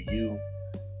like you for you,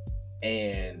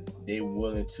 and they're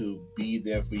willing to be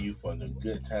there for you for the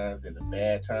good times and the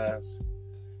bad times,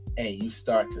 and you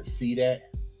start to see that,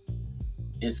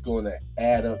 it's going to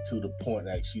add up to the point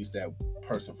like she's that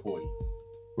person for you.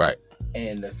 Right.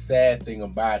 And the sad thing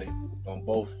about it on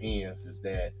both ends is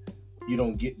that you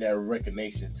don't get that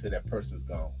recognition till that person's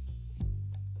gone.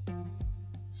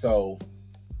 So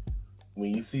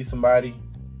when you see somebody,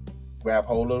 grab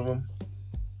hold of them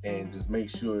and just make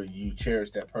sure you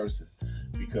cherish that person,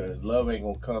 because love ain't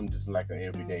gonna come just like an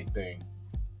everyday thing,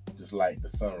 just like the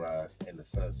sunrise and the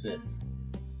sunset.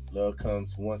 Love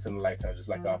comes once in a lifetime, just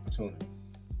like opportunity.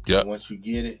 Yeah. Once you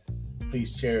get it,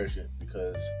 please cherish it,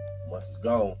 because once it's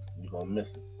gone, you're gonna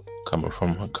miss it. Coming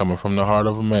from the heart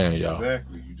of a man, y'all.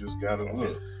 Exactly. You just gotta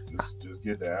look. Just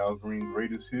get the Al Green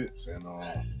greatest hits, and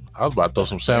I was about to throw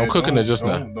some Sam Cooke in there just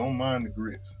now. Don't mind the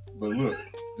grits, but look,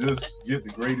 just get the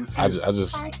greatest hits.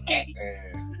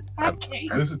 I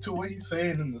can't. Listen to what he's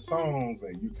saying in the songs,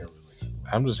 and you can relate.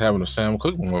 I'm just having a Sam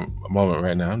Cooke moment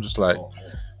right now. I'm just like,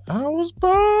 I was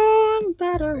born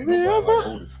by the river.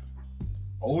 Like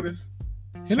Otis.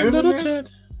 In a little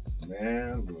tent.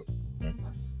 Man, look.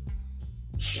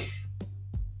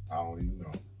 I don't even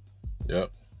know. Yep.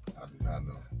 I do not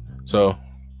know. So,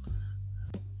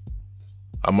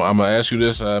 I'm gonna ask you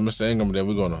this, Mr. Ingram, then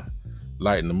we're gonna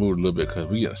lighten the mood a little bit, because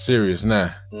we getting serious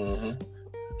now. Mm-hmm.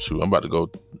 Shoot, I'm about to go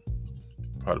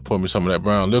probably pour me some of that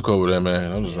brown liquor over there,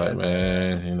 man. I'm just like,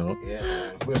 man, Yeah.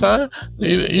 Time.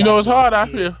 You know it's hard out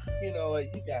here. You know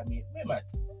what? You got me. Where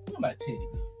my teddy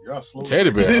bear? Y'all slow.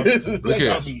 Teddy bear. Look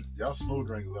here. Y'all slow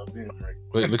drinkers. I've been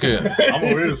drinking. Look here. I'm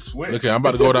over here sweating. Look here. I'm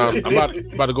about to go down. I'm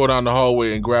about to go down the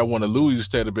hallway and grab one of Louis'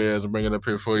 teddy bears and bring it up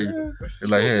here for you. And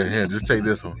like, here, just take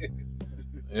this one.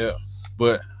 Yeah.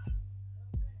 But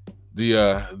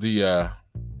we're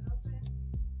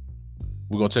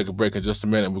gonna take a break in just a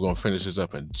minute. We're gonna finish this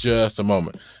up in just a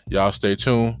moment. Y'all stay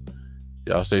tuned,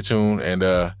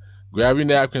 and grab your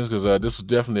napkins, because this was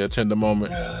definitely a tender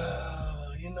moment.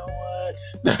 You know what?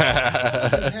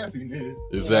 Happiness.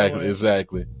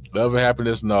 Exactly. Love and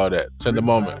happiness and all that. Tender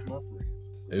moment.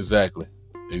 Exactly.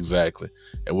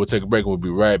 And we'll take a break and we'll be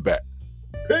right back.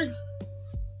 Peace.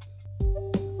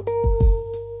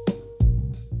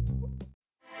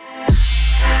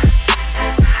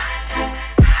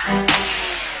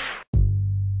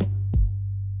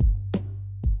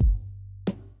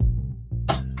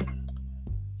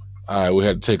 All right, we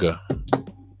had to take a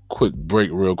quick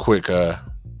break real quick.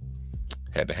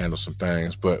 Had to handle some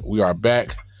things, but we are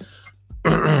back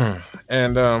and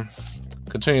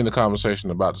continuing the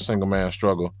conversation about the single man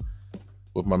struggle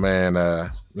with my man,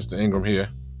 Mr. Ingram here.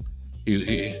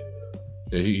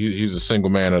 He's a single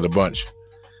man of the bunch.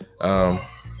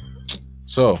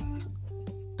 So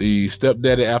the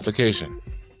stepdaddy application.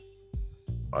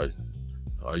 Are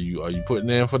you putting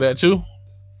in for that too?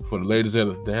 For the ladies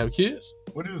that have kids?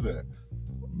 What is that?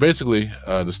 Basically,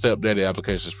 the stepdaddy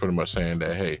application is pretty much saying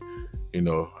that, hey, I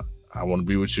want to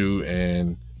be with you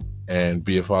and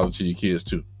be a father to your kids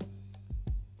too.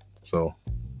 So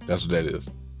that's what that is.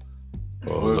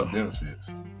 What are the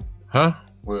benefits? Huh?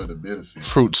 What are the benefits?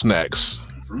 Fruit snacks.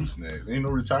 Fruit snacks. Ain't no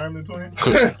retirement plan?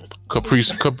 Capri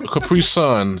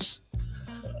Suns.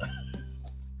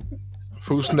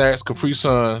 Fruit snacks, Capri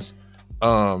Suns.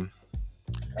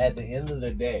 At the end of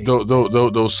the day,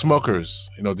 those smokers,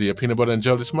 the peanut butter and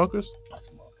jelly smokers.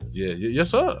 Yeah,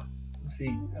 yes sir. See,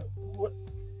 what?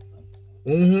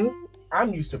 Mm-hmm.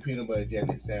 I'm used to peanut butter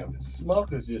jelly sandwich.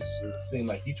 Smokers just seem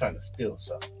like you trying to steal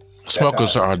something.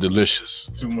 Smokers are delicious.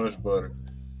 Too much butter,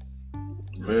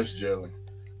 less jelly.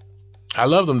 I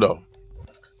love them though.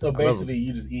 So basically,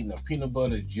 you just eating a peanut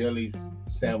butter jelly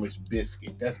sandwich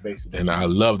biscuit. That's basically. And I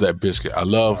love that biscuit. I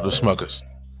love the Smuckers.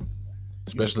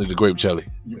 Especially the grape jelly.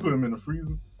 You put them in the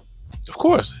freezer? Of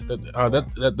course,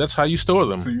 that's how you store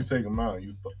them. So you take them out,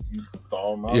 you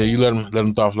thaw them out. Yeah, you let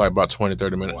them thaw for like about 20,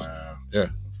 30 minutes. Wow. Yeah.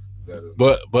 That is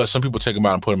But some people take them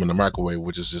out and put them in the microwave,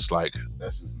 which is just like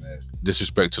that's just nasty.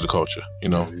 disrespect to the culture. You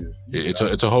know, It is.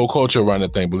 it's a whole culture around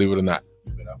that thing. Believe it or not.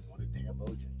 You better off with a damn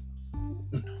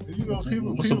Bojangles. You know,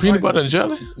 people. Some peanut butter and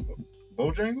jelly.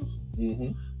 Bojangles.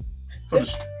 Mm-hmm. For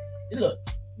the Look,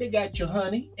 they got your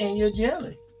honey and your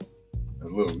jelly.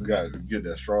 And look, we gotta get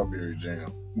that strawberry jam.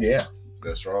 Yeah.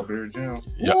 That strawberry jam.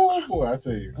 Yep. Oh boy, I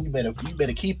tell you. You better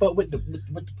keep up with the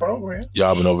program.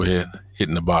 Y'all been over here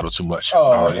hitting the bottle too much.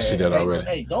 Oh, I already see that already.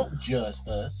 Hey, don't judge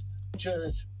us.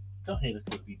 Don't hate us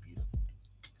to be beautiful.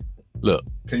 Look.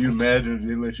 Can you imagine if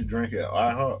they let you drink at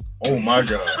IHOP? Oh my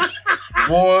God.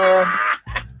 Boy.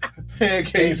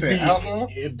 Pancakes and alcohol?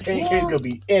 Pancakes gonna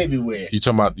be everywhere. You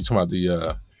talking about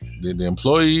the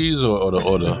employees or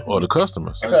the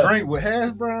customers? A drink with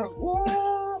hash browns?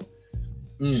 Whoa.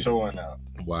 Showing out.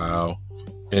 Wow.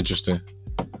 Interesting.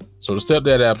 So the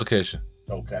stepdad application.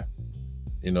 Okay.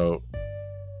 You know,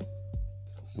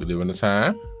 we live in a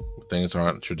time where things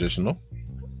aren't traditional.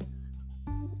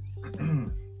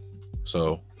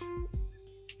 So,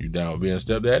 you down with being a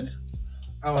stepdaddy?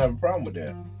 I don't have a problem with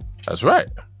that. That's right.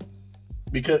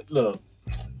 Because look,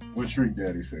 What Trick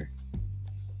Daddy say?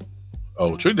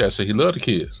 Oh, Trick Dad said he loved the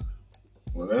kids.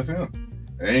 Well, that's him.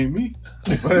 It ain't me.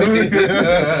 no.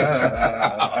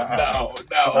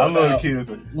 I love the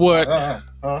kids. What?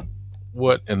 Huh?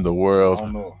 What in the I world?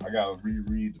 don't know. I gotta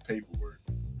reread the paperwork.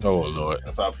 Oh Lord.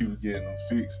 That's how people getting them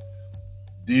fixed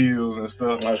deals and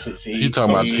stuff. He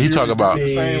talking about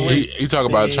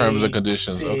terms and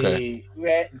conditions. Okay.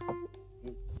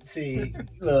 See,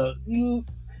 look,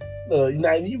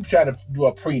 now you try to do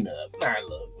a prenup. Nah,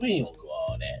 look, we ain't gonna do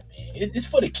all that, man. It's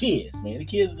for the kids, man. The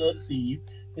kids love to see you.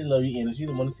 They love your energy.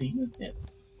 They want to see you.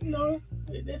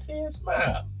 They're saying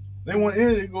smile. They want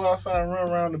energy to go outside and run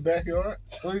around the backyard.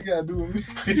 What you gotta do with me?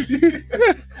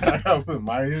 I gotta put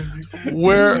my energy.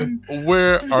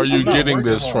 Where are you getting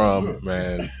this hard. from,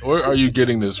 man? Where are you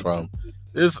getting this from?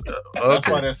 It's That's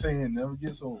why that saying never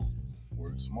gets old.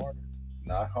 Work smarter,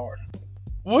 not harder.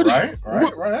 What?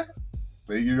 Right.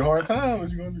 They give you a hard time.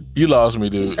 What you gonna do? You lost me,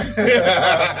 dude.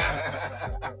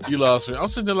 You lost me. I'm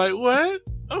sitting there like, what?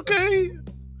 Okay,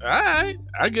 all right,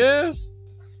 I guess.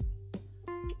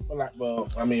 Well,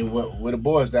 I mean, what it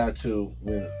boils down to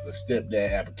when the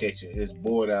stepdad application is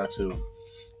boiled down to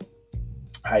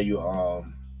how you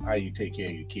take care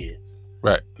of your kids,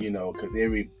 right? You know, because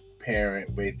every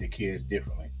parent raises their kids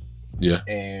differently. Yeah.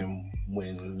 And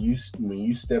when you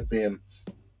step in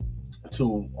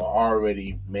to an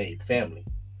already made family,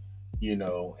 you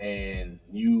know, and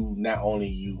you not only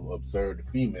you observe the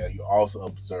female, you also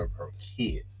observe her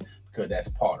kids because that's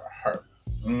part of her.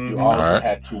 You also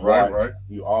have to watch. Right.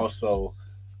 You also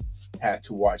have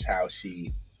to watch how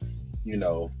she, you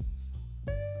know,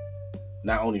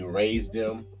 not only raise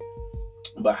them,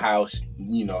 but how she,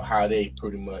 you know, how they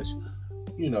pretty much,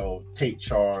 you know, take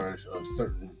charge of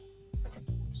certain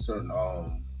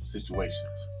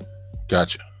situations.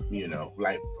 Gotcha. You know,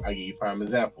 like I give you a prime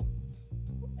example.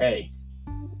 Hey,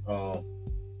 the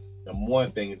one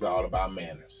thing is all about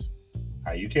manners.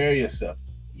 How you carry yourself.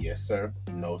 Yes, sir.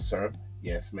 No, sir.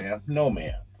 Yes, ma'am. No,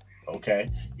 ma'am. Okay.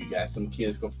 You got some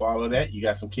kids gonna follow that. You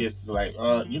got some kids that's like,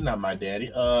 you're not my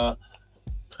daddy. Okay,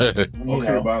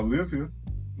 but I live here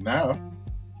now.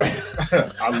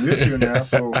 I live here now,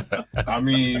 so I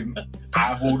mean,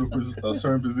 I hold a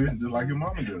certain position just like your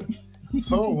mama does.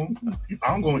 So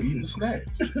I'm gonna eat the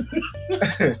snacks,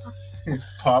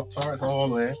 Pop-Tarts, all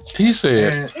that. He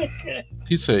said,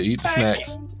 eat the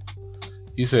snacks.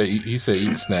 He said, eat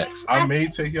the snacks. I may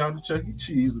take y'all to Chuck E.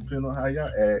 Cheese, depending on how y'all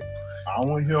act. I don't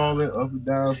want to hear all that up and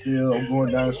down stairs. I'm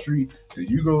going down the street. If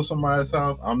you go to somebody's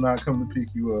house, I'm not coming to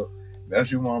pick you up. That's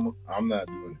your mama. I'm not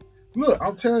doing it. Look,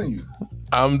 I'm telling you.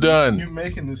 I'm done. You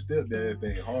making the stepdad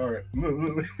thing hard.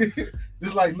 Look.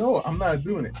 It's like, no, I'm not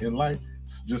doing it. In life,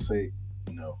 just say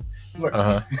no. Look,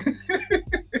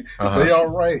 They all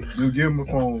right. Just give them a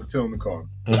phone, tell them to call me.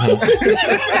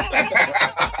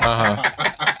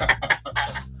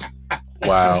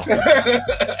 Wow.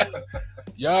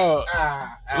 Y'all,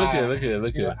 look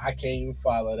here. I can't even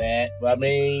follow that. But I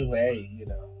mean, hey, you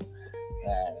know.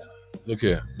 Look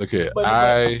here. But then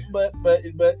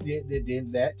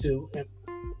that too.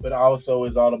 But also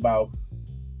it's all about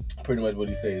pretty much what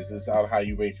he says. It's all how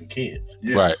you raise your kids.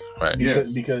 Yes. Right.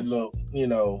 Because look, you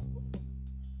know,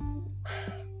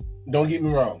 don't get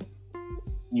me wrong.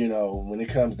 You know, when it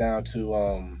comes down to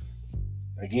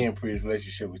again, previous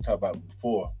relationship we talked about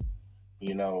before,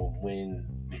 you know, when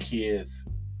the kids'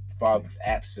 father's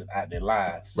absent out their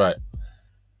lives. Right.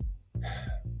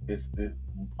 it's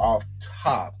off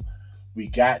top. We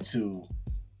got to,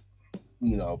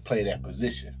 play that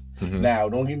position. Mm-hmm. Now,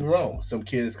 don't get me wrong. Some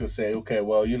kids could say, okay,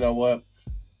 well, you know what?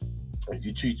 If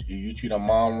you treat a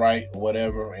mom right or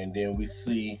whatever, and then we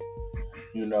see,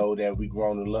 that we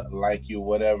grown to like you or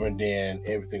whatever, and then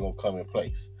everything gonna come in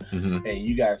place. Mm-hmm. And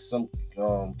you got some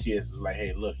kids is like,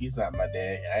 hey, look, he's not my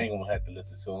dad. I ain't gonna have to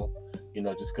listen to him.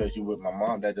 Just because you with my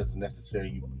mom, that doesn't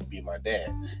necessarily be my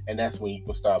dad. And that's when you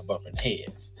can start bumping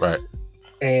heads. Right.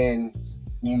 And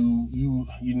you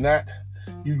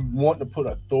want to put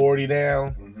authority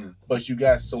down, Mm-hmm. but you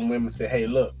got some women say, hey,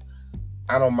 look,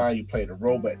 I don't mind you play the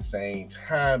role, but at the same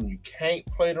time, you can't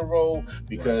play the role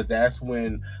because that's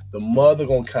when the mother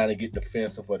gonna kind of get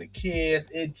defensive for the kids.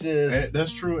 It just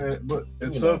that's true, but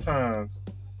sometimes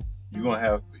you might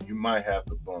have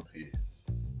to bump heads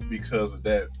because of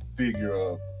that figure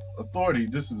of authority.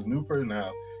 This is a new person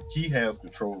now. He has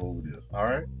control over this. All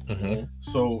right. Mm-hmm.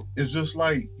 So it's just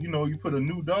like you put a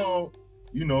new dog.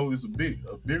 It's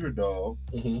a bigger dog,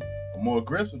 mm-hmm. a more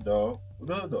aggressive dog with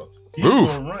other dogs. He's Oof.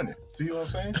 gonna run it. See what I'm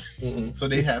saying? Mm-hmm. So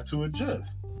they have to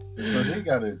adjust. So they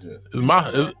gotta adjust.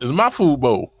 It's my food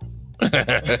bowl.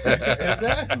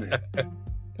 Exactly.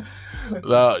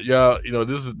 Y'all,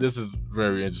 this is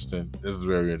very interesting. This is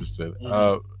very interesting.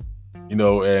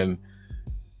 Mm-hmm. And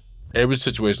every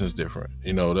situation is different.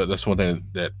 That's one thing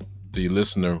that the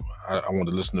listener, I want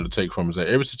the listener to take from is that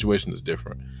every situation is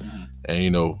different. Mm-hmm.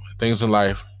 And things in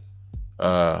life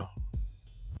will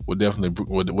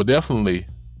definitely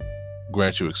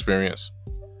grant you experience,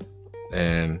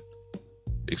 and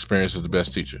experience is the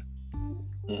best teacher.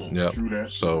 Mm-hmm. Yeah. True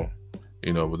that. So,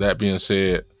 with that being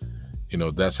said,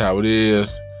 that's how it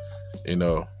is.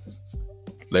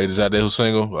 Ladies out there who's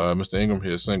single, Mr. Ingram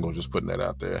here is single. Just putting that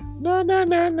out there. No.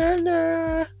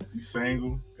 He's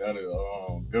single, got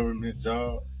a government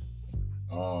job.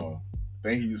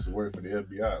 Think he used to work for the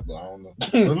FBI, but I don't know.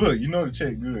 But look, the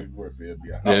check good if you work for the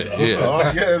FBI.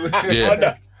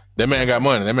 Yeah. That man got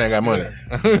money. Yeah.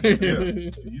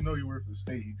 You work for the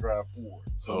state, he drive Ford.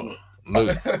 So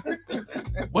look.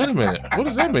 Wait a minute. What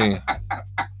does that mean?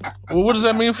 Well, what does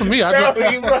that mean for me? What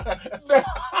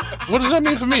does that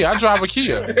mean for me? I drive a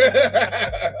Kia.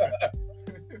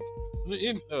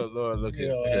 Lord, look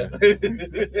here.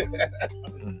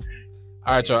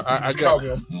 All right, y'all. I got.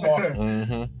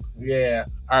 Mm-hmm. Yeah.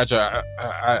 All right, y'all.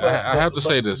 I have to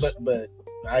say this. But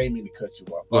I didn't mean to cut you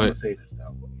off. I'm gonna say this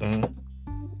now. Mm-hmm.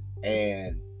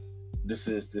 And this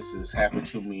has happened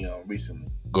to me recently.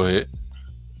 Go ahead.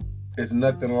 It's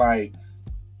nothing like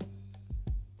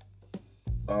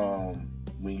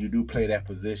when you do play that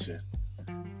position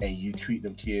and you treat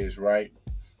them kids right.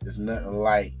 It's nothing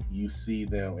like you see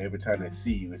them every time they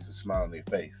see you. It's a smile on their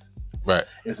face. Right.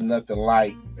 It's nothing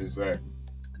like exactly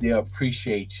they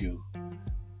appreciate you,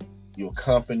 your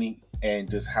company, and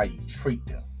just how you treat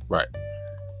them. Right.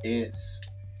 It's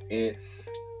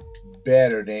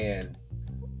better than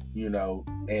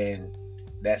and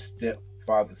that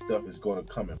stepfather stuff is going to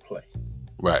come and play.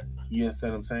 Right. You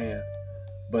understand what I'm saying?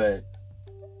 But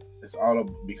it's all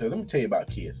because let me tell you about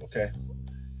kids, okay?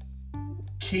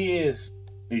 Kids,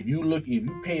 if you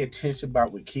pay attention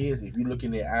about with kids, if you look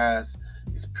in their eyes,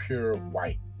 it's pure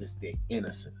white. It's their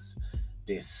innocence.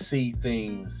 They see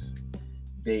things.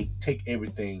 They take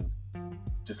everything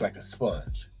just like a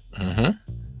sponge. Mm-hmm.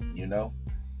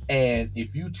 And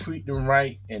if you treat them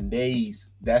right, and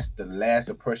that's the last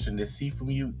impression they see from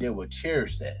you, they will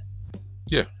cherish that.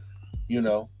 Yeah.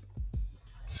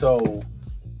 So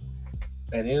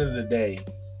at the end of the day,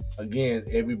 again,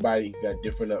 everybody got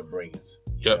different upbringings.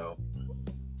 Yep.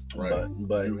 Right.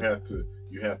 But you have to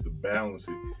balance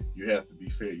it. You have to be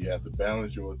fair. You have to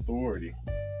balance your authority,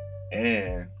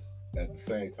 and at the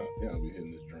same time, damn, we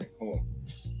hitting this drink. Hold on.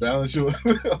 Balance your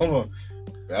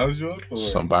balance your authority.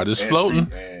 Somebody's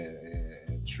floating.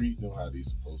 And treat them how they're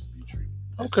supposed to be treated.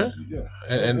 Okay. Yeah.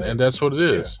 And that's what it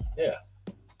is. Yeah.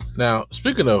 Now,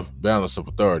 speaking of balance of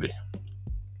authority.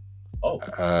 Oh.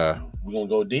 We're gonna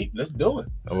go deep. Let's do it.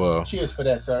 Well, cheers for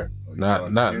that, sir.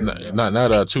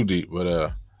 Not too deep,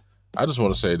 but I just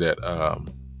want to say that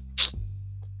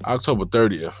October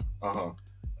 30th,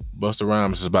 Busta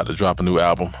Rhymes is about to drop a new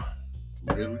album.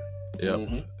 Really? Yep.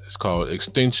 Mm-hmm. It's called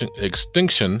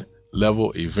Extinction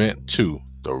Level Event 2: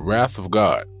 The Wrath of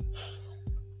God.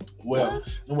 Well,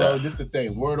 this is the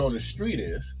thing. Word on the street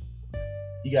is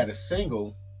he got a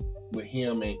single with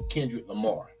him and Kendrick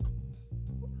Lamar.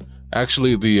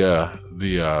 Actually, the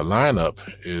lineup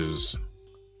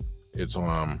it's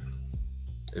online.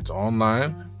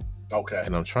 Okay.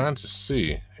 And I'm trying to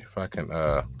see if I can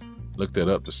look that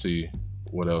up to see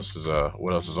what else is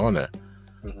on there.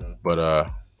 Mm-hmm.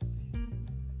 But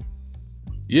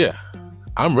Yeah,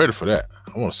 I'm ready for that.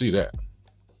 I want to see that.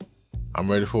 I'm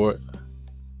ready for it.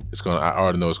 I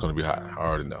already know it's gonna be hot. I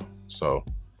already know. So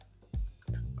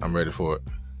I'm ready for it.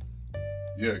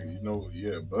 Yeah,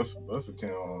 Busta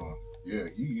can. Yeah,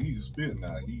 he's spitting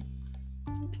now.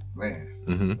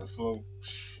 Mm-hmm. The flow.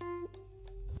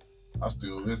 I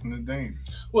still listen to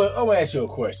Dangerous. Well, I'm gonna ask you a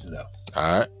question though.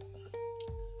 All right.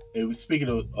 And speaking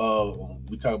of,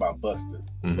 we talk about Busta,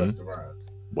 Mm-hmm. Busta Rhymes.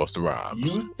 Busta Rhymes.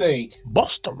 You think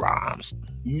Busta Rhymes?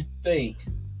 You think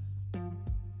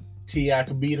T.I.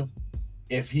 could beat him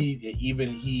if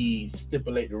he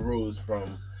stipulate the rules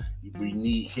from we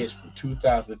need hits from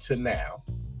 2000 to now,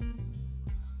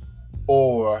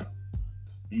 or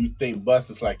you think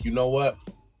Busta's like, you know what?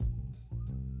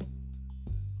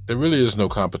 There really is no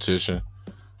competition.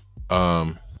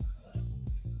 And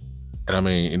I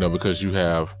mean, because you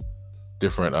have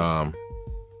different,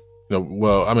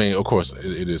 well, I mean, of course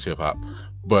it is hip hop,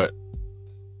 but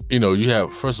you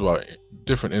have, first of all,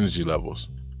 different energy levels.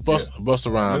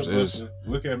 Busta Rhymes is.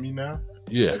 Look at me now.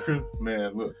 Yeah.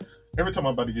 Man, look. Every time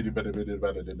I'm about to get it better.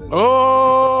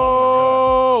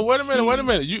 Oh, wait a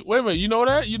minute. You know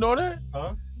that?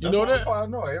 Huh? You know that? I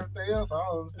know. Everything else, I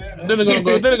don't understand. Then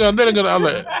they're gonna. I'm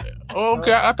like,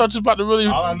 okay. I thought you was about to really.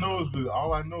 All I know is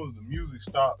the music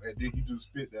stopped, and then he just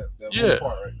spit that one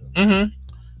part right there.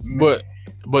 Mm-hmm.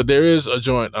 But there is a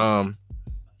joint,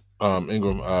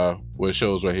 Ingram, where it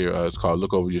shows right here. It's called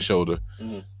 "Look Over Your Shoulder,"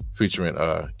 featuring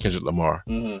Kendrick Lamar.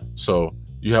 Mm-hmm. So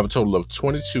you have a total of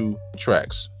 22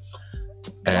 tracks,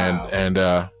 and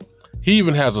he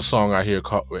even has a song out here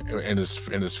called, and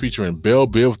it's featuring Belle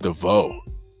Biv DeVoe.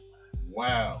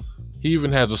 Wow. He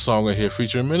even has a song in here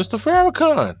featuring Minister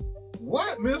Farrakhan.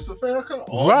 What, Minister Farrakhan?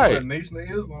 Oh, right. Nation of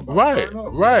Islam. Right.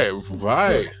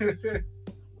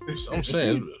 I'm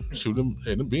saying, shoot them,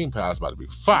 and the bean pie's about to be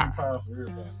fire.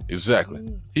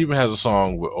 Exactly. He even has a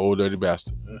song with Old Dirty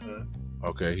Bastard. Mm-hmm.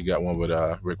 Okay, he got one with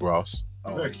Rick Ross.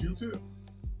 Is that Q-Tip?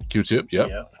 Q-Tip, yep.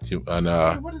 Yeah.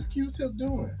 And what is Q-Tip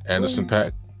doing? Anderson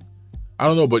 .Paak. I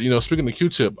don't know, but speaking of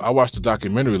Q-Tip, I watched the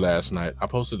documentary last night. I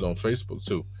posted it on Facebook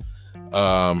too.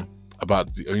 About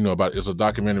it's a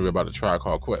documentary about a Tribe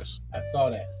Called Quest. I saw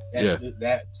that.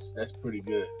 That's pretty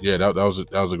good. Yeah, that was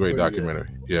a great documentary.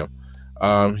 Good.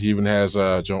 Yeah. He even has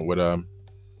a joint with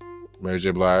Mary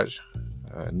J. Blige,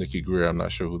 Nikki Greer. I'm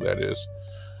not sure who that is.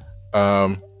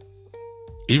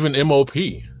 Even MOP.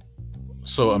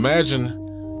 So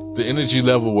imagine the energy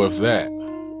level with that.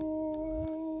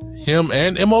 Him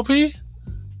and MOP.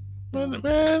 Man,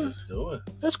 let's do it.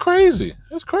 That's crazy.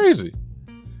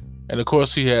 And of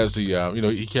course, he has the,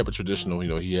 he kept it traditional.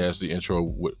 He has the intro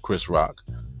with Chris Rock.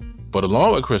 But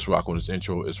along with Chris Rock on his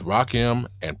intro is Rakim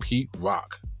and Pete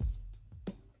Rock.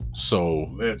 So,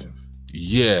 legends.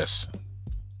 Yes,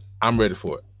 I'm ready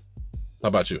for it. How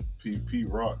about you? Pete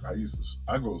Rock.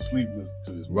 I go to sleep listening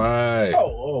to this. Right.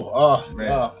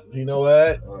 Man. You know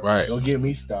what? Right. Don't get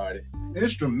me started.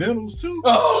 Instrumentals too.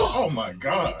 Oh my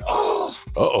God.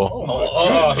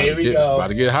 Here we go. About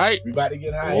to get hype. We about to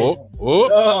get hype.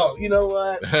 Oh, you know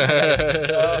what? I'm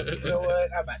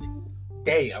about to.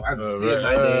 Damn, I still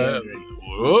my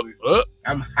name.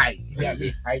 I'm hyped. You got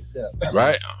me hyped up.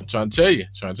 Right. I'm trying to tell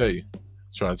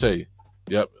you.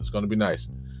 Yep, it's gonna be nice.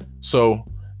 So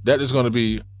that is gonna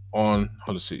be on.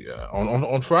 Let's see.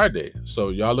 On Friday. So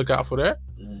y'all look out for that.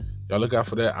 Y'all look out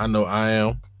for that. I know I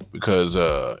am, because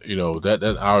that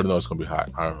I already know it's gonna be hot.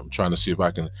 I'm trying to see if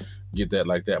I can get that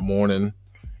like that morning,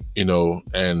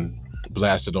 and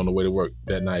blast it on the way to work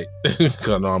that night, because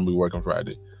I know I'm gonna be working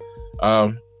Friday.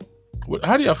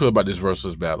 How do y'all feel about these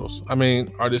versus battles? I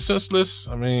mean, are they senseless?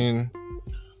 I mean,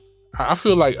 I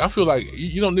feel like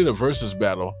you don't need a versus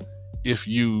battle if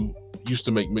you used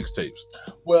to make mixtapes.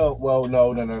 Well,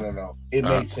 no. It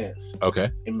made sense.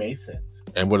 Okay. It made sense.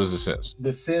 And what is the sense?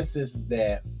 The sense is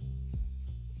that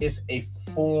it's a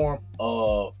form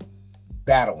of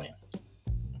battling.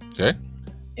 Okay.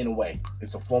 In a way,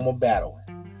 it's a form of battling.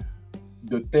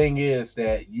 The thing is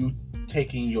that you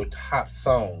taking your top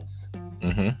songs,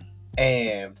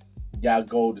 and y'all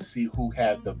go to see who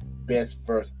had the best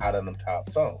verse out of them top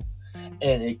songs.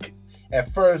 And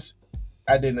at first,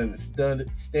 I didn't understand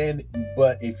it,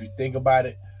 but if you think about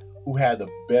it, who had the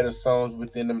better songs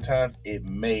within them times, it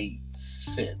made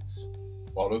sense.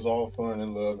 Well, it's all fun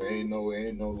and love. Ain't no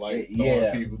like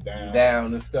throwing people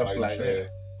down and stuff like that.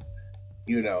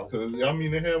 Because they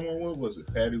had one. What was it?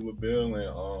 Patti LaBelle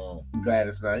and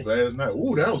Gladys Knight.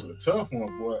 Ooh, that was a tough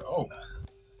one, boy. Oh,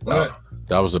 but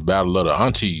that was a battle of the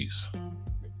aunties.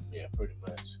 Yeah, pretty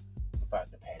much.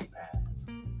 About the Patty Pies.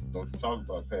 Don't you talk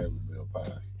about Patti LaBelle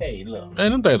pies? Hey, look.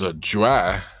 Man, them things are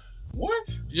dry.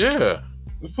 What? Yeah.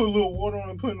 Just put a little water on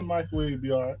and put it in the microwave.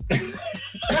 Be all right.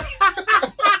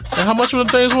 And how much were the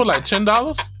things? What, like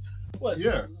 $10? What?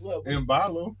 Yeah. What? In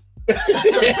Balo.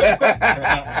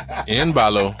 In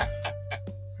Balo.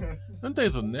 Them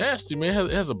things are nasty, man.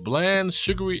 It has a bland,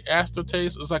 sugary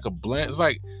aftertaste. It's like a bland. It's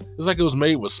like it was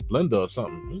made with Splenda or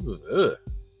something. This is, ugh.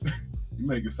 You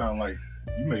make it sound like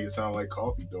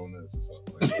coffee donuts or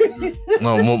something.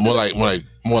 No,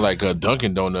 more like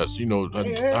Dunkin' Donuts. You know how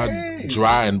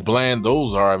dry and bland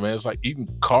those are, man. It's like eating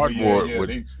cardboard with.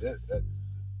 Man,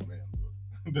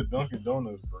 the Dunkin'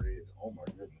 Donuts bread. Oh my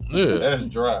goodness. Yeah, that's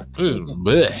dry.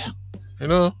 Bleh. You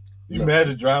know. You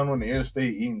imagine driving on the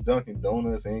interstate eating Dunkin'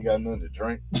 Donuts and ain't got nothing to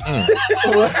drink.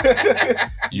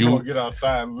 You gonna get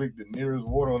outside and lick the nearest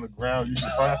water on the ground you can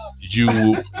find.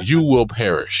 You will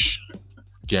perish,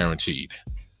 guaranteed.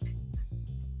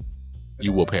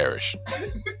 You will perish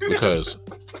because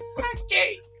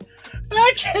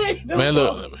I can't. Man,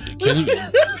 look, can you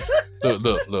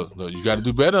look? You got to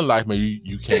do better in life, man.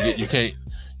 You can't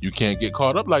get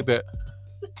caught up like that.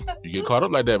 You get caught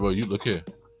up like that, bro. You look here.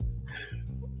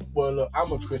 Well, look, I'm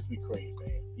a Krispy Kreme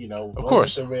man. You know, of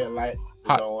course. The red light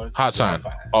hot sign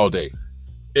all day,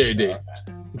 every day.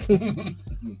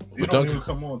 It don't even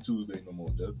come on Tuesday no more,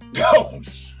 does it? No.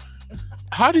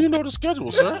 How do you know the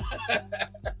schedule, sir?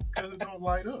 Because it don't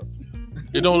light up.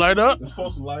 It don't light up? It's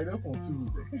supposed to light up on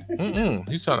Tuesday.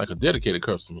 He sound like a dedicated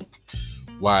customer.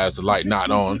 Why is the light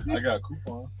not on? I got a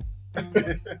coupon.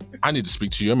 I need to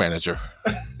speak to your manager.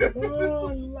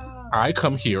 I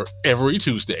come here every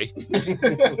Tuesday,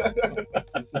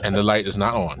 and the light is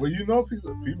not on. Well, you know,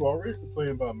 people already complain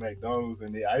about McDonald's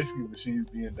and the ice cream machines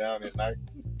being down at night.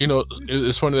 You know,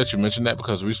 it's funny that you mentioned that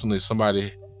because recently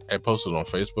somebody had posted on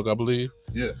Facebook, I believe,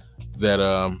 yes, that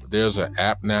there's an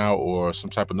app now or some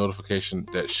type of notification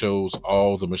that shows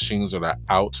all the machines that are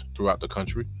out throughout the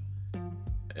country.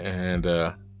 And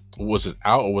was it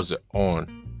out or was it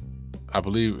on? I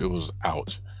believe it was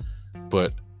out.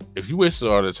 But if you wasted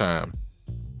all the time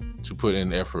to put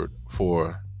in effort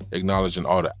for acknowledging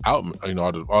all the out,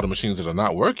 all the machines that are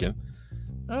not working,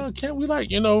 can't we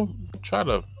try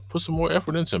to put some more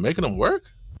effort into making them work?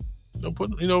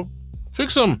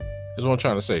 Fix them is what I'm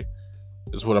trying to say.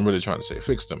 Is what I'm really trying to say.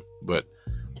 Fix them. But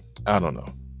I don't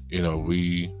know.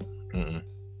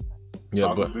 Yeah,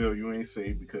 Taco Bell, you ain't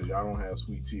safe because y'all don't have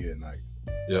sweet tea at night.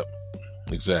 Yep,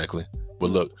 exactly. But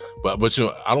look, but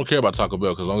I don't care about Taco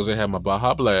Bell because as long as they have my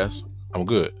Baja Blast, I'm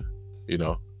good.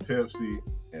 Pepsi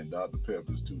and Dr.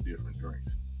 Pepper is two different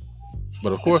drinks.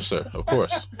 But of course, sir, of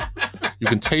course, you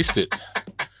can taste it.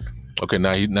 Okay,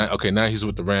 now he's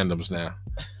with the randoms now.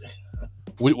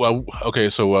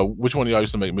 So which one of y'all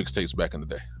used to make mixtapes back in the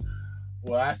day?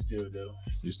 Well, I still do.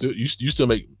 You still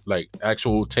make like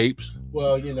actual tapes?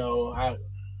 Well, I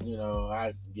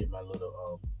get my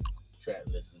little track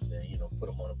lists and put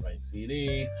them on a blank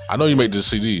CD. I know you make the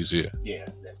CDs, yeah. Yeah,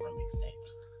 that's my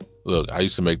mixtapes. Look, I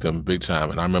used to make them big time,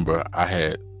 and I remember I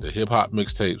had the hip hop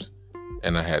mixtapes,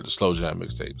 and I had the slow jam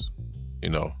mixtapes.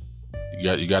 You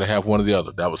got to have one or the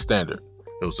other. That was standard.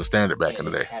 It was the standard back in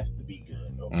the day. It has to be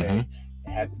good, okay? Mm-hmm.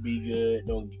 It has to be good.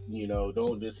 Don't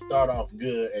just start off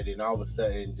good and then all of a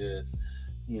sudden just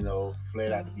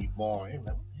flat out to be boring.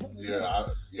 Yeah,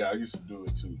 I used to do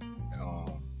it too.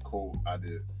 I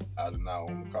did out of now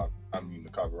on the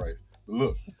copyrights. But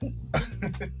look,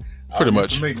 pretty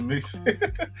much to make a mix.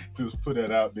 Just put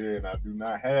that out there, and I do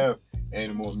not have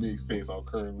any more mixtapes I'm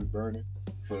currently burning.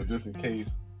 So just in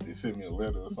case they send me a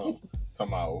letter or something,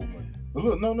 talking about old money. But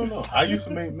look, no. I used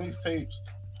to make mixtapes.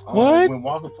 What? When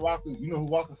Waka Flocka, you know who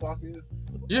Waka Flocka is?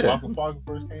 Yeah. Waka Flocka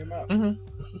first came out. Mm-hmm.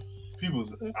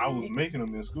 I was making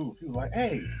them in school. People like,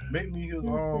 hey, make me his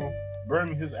burn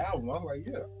me his album. I was like,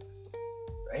 yeah.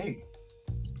 Hey,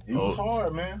 it was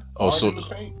hard, man.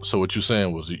 So what you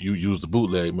saying was you used the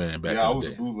bootleg man back in the day? Yeah, I was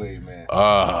a bootleg man.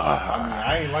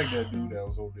 I ain't like that dude that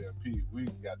was over there. We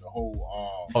got the whole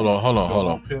hold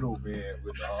on. Pedal band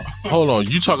with hold on.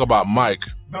 You talk about Mike.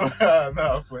 No.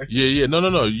 Yeah.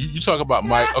 No. You talk about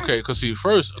Mike. Okay, because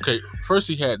first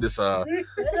he had this. For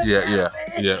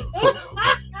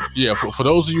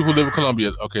those of you who live in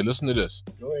Columbia, okay, listen to this.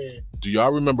 Go ahead. Do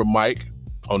y'all remember Mike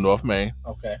on North Main?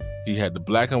 Okay. He had the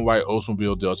black and white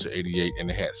Oldsmobile Delta 88, and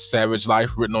it had Savage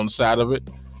Life written on the side of it.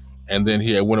 And then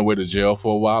he had went away to jail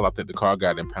for a while. I think the car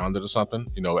got impounded or something,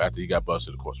 after he got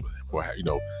busted, of course, for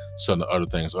some other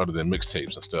things other than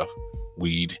mixtapes and stuff,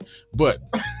 weed. But,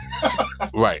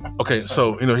 right. Okay,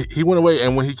 so, he went away,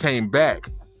 and when he came back,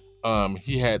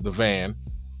 he had the van,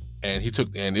 and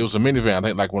it was a minivan, I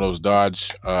think like one of those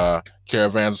Dodge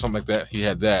Caravans or something like that. He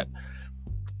had that.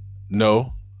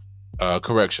 No,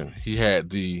 correction. He had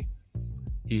the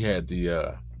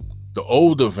the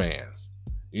older vans.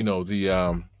 You know, the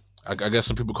I guess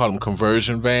some people call them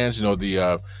conversion vans. You know,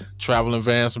 the traveling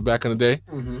vans from back in the day.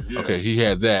 Mm-hmm. Yeah. Okay, he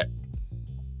had that,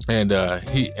 and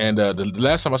the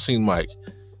last time I seen Mike,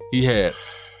 he had.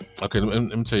 Okay,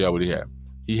 let me tell y'all what he had.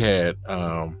 He had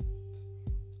the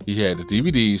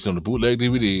DVDs, on the bootleg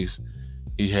DVDs.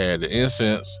 He had the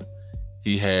incense.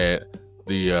 He had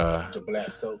the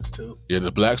black soaps too. Yeah,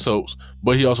 the black soaps.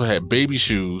 But he also had baby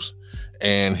shoes,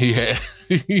 and he had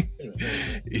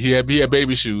he had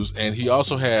baby shoes, and he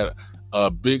also had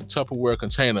a big Tupperware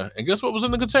container. And guess what was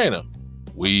in the container?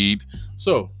 Weed.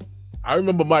 So I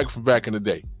remember Mike from back in the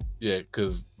day. Yeah,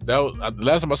 because that was the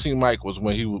last time I seen Mike was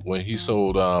when he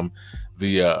sold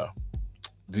the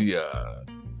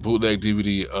bootleg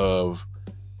DVD of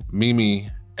Mimi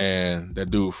and that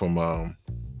dude from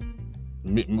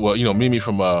Mimi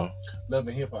from Love and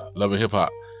Hip Hop. Love and Hip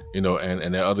Hop, you know,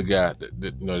 and that other guy that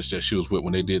that she was with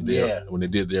when they did their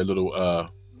little that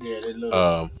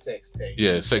little sex tape.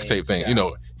 Yeah, sex tape thing. You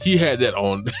know, he had that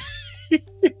on.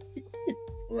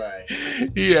 Right.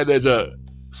 He had that.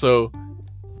 So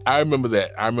I remember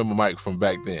that. I remember Mike from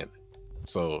back then.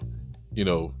 So, you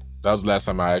know, that was the last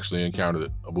time I actually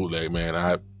encountered a bootleg, man.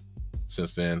 I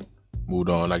since then moved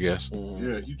on, I guess.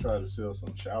 Yeah, he tried to sell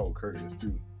some shower curtains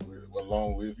too.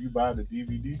 Along with, if you buy the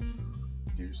DVD,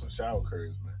 give you some shower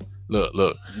curtains, man.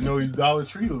 Look. You know, your Dollar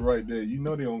Tree was right there. You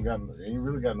know they ain't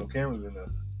really got no cameras in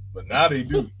there, but now they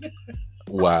do.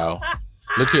 Wow.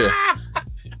 Look here.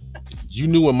 You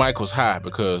knew when Mike was high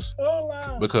because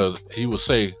he would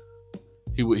say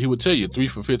he would tell you 3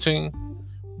 for $15,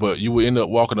 but you would end up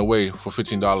walking away for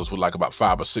 $15 with like about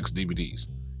 5 or 6 DVDs.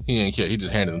 He ain't care. He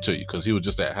just handed them to you because he was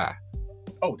just that high.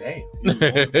 Oh damn! He was the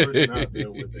only person out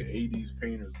there with the '80s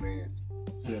painters, man,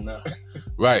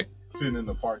 right, sitting in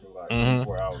the parking lot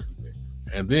 24 hours a day.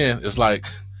 And then it's like,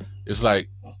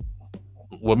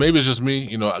 well, maybe it's just me,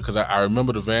 you know, because I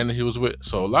remember the van that he was with.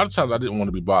 So a lot of times I didn't want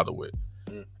to be bothered with,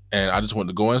 and I just wanted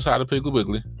to go inside of Piggly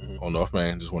Wiggly on North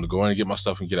Main. Just want to go in and get my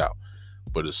stuff and get out.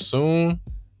 But as soon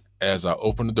as I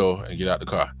open the door and get out the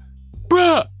car,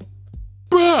 bruh,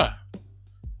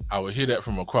 I would hear that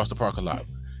from across the parking lot.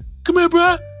 Come here,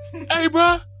 bruh. Hey,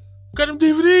 bruh. Got them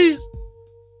DVDs.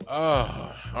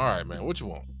 Oh, all right, man. What you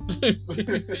want? Hey,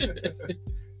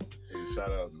 shout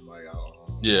out to Mike.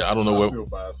 Yeah, I don't know where. Still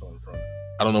buy something from him.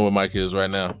 I don't know where Mike is right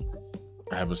now.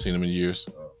 I haven't seen him in years.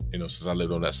 You know, since I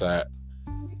lived on that side.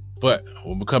 But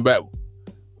when we come back,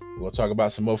 we're gonna talk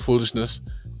about some more foolishness,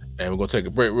 and we're gonna take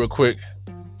a break real quick.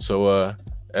 So,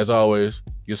 as always,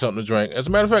 get something to drink. As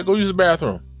a matter of fact, go use the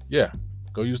bathroom. Yeah,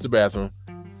 go use the bathroom,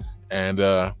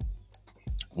 and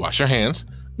wash your hands.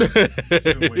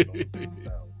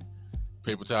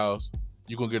 Paper towels.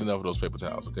 You're gonna get enough of those paper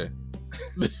towels, okay?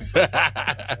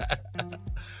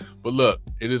 But look,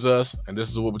 it is us, and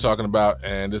this is what we're talking about,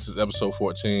 and this is episode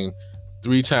 14.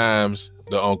 3 times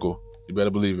the uncle. You better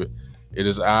believe it. It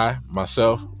is I,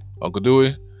 myself, Uncle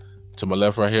Dewey. To my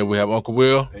left right here, we have Uncle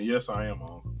Will. And yes, I am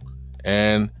Uncle.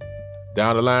 And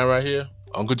down the line right here,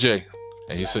 Uncle Jay.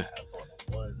 And he said,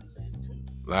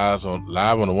 live on the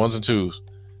 1s and 2s.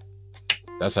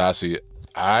 That's how I see it.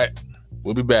 All right,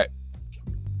 we'll be back.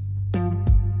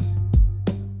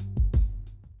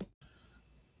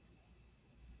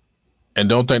 And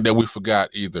don't think that we forgot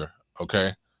either,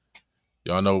 okay?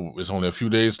 Y'all know it's only a few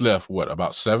days left. What,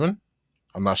 about 7?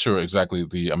 I'm not sure exactly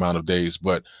the amount of days,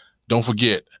 but don't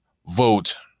forget,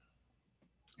 vote.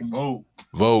 Vote.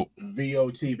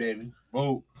 V-O-T, baby.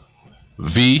 Vote.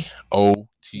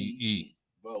 V-O-T-E.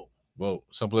 Vote.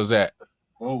 Simple as that.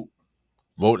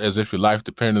 Vote as if your life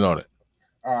depended on it.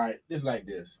 All right, it's like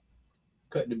this.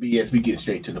 Cut the BS. We get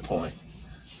straight to the point.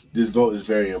 This vote is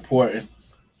very important.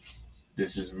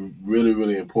 This is really,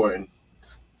 really important.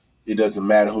 It doesn't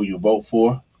matter who you vote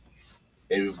for.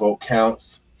 Every vote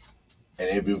counts, and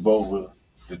every vote will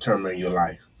determine your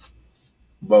life.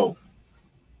 Vote.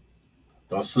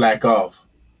 Don't slack off.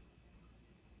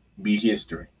 Be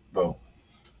history. Vote.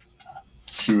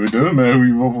 Sure it doesn't matter who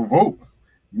you vote for. Vote.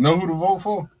 You know who to vote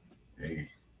for? Hey,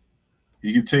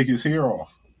 he can take his hair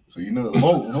off. So you know,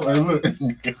 vote. Hey, look.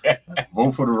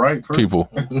 Vote for the right person.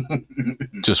 People,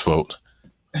 just vote.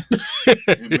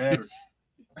 It matters.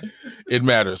 It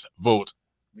matters. Vote.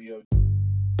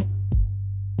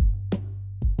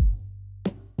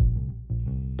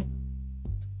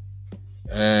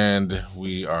 And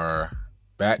we are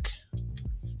back.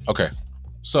 Okay.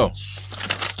 So,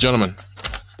 gentlemen,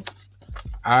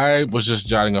 I was just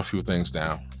jotting a few things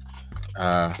down.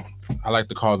 I like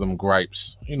to call them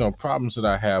gripes. You know, problems that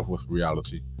I have with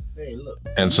reality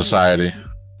and society.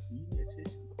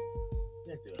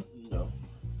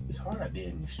 It's hard out there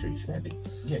in the streets.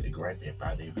 You had to gripe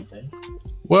about everything.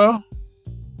 Well,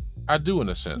 I do in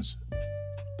a sense.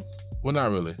 Well,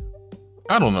 not really.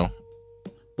 I don't know.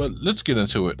 But let's get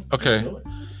into it. Okay.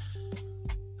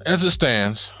 As it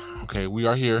stands, okay, we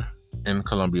are here in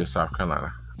Columbia, South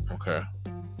Carolina. Okay.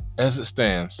 As it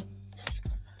stands,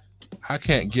 I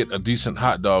can't get a decent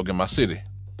hot dog in my city.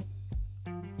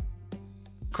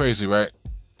 Crazy, right?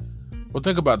 Well,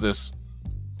 think about this.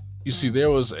 You see, there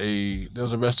was a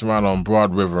restaurant on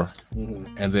Broad River,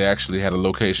 and they actually had a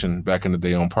location back in the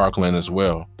day on Parkland as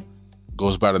well.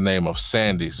 Goes by the name of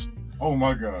Sandy's. Oh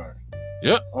my God.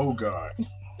 Yep. Oh God.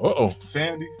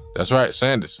 Sandy's? That's right,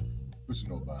 Sandy's. What you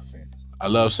know about Sandy's? I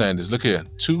love Sandy's. Look here,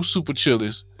 2 super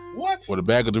chilies. What? With a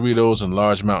bag of Doritos and a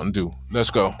large Mountain Dew. Let's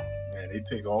go. Man, they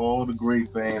take all the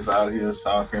great things out here in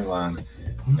South Carolina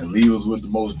and leave us with the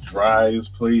most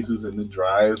driest places and the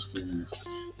driest foods.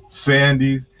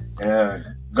 Sandy's, and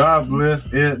God bless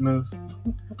Edna's.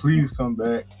 Please come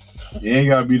back. It ain't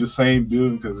gotta be the same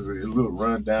building because it's a little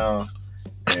run down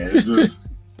and it's just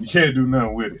you can't do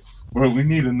nothing with it. But we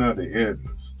need another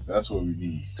Edna's. That's what we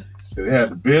need. They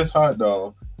had the best hot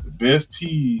dog, the best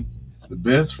tea, the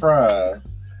best fries.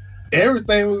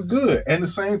 Everything was good, and the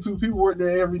same 2 people work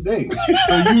there every day.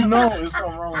 So you know there's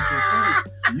something wrong with your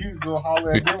food. You go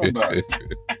holler at them about it.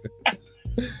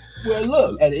 Well,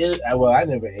 look, at the end, I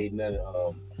never ate none.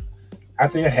 I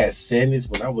think I had Sandy's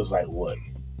when I was like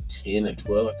 10 or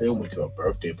 12. I think I went to a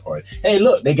birthday party. Hey,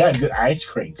 look, they got good ice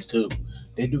creams too.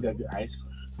 They do got good ice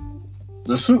creams.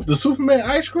 The Superman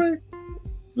ice cream.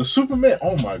 The Superman.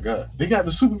 Oh my God, they got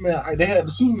the Superman. They had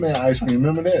the Superman ice cream.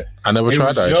 Remember that? I never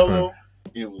tried that ice cream.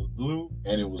 It was blue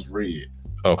and it was red.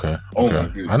 Okay. Oh my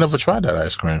goodness. I never tried that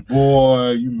ice cream.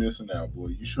 Boy, you missing out, boy.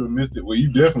 You should have missed it. Well,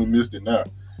 you definitely missed it now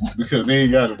because they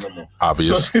ain't got it no more.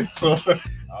 Obvious. So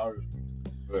obviously.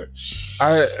 But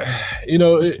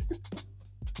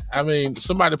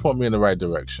somebody point me in the right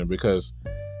direction because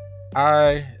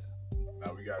now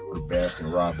we gotta go to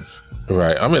Baskin Robbins.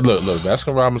 Right. I mean, look,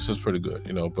 Baskin Robbins is pretty good,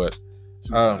 but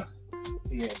too damn.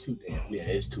 Yeah,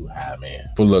 it's too high, man.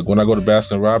 But look, when I go to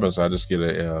Baskin Robbins, I just get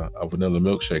a vanilla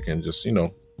milkshake and just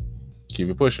keep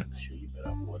it pushing. Sure, you better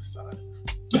avoid Sonics.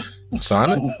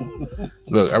 Sonic?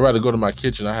 Look, I'd rather go to my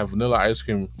kitchen. I have vanilla ice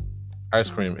cream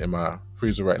in my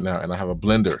freezer right now, and I have a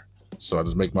blender, so I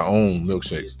just make my own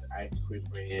milkshakes. The ice cream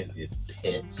brand is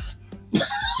Pets.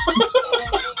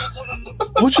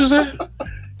 What you say?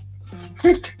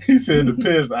 He said the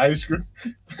Pets ice cream,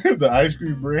 the ice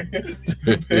cream brand,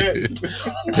 Pets.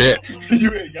 Pet.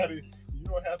 You ain't got it. You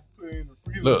don't have to put it in the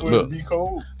freezer for it to be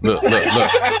cold. Look.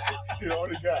 It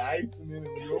already got ice in it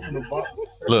when you open the box.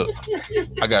 Look,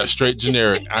 I got straight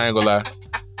generic. I ain't gonna lie.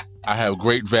 I have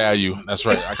great value. That's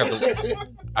right. I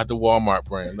got the Walmart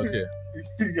brand. Look here.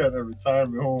 You got a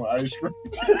retirement home ice cream.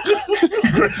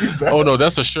 Oh no,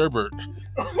 that's a sherbet.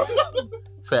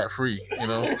 Fat free,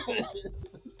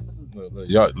 Look,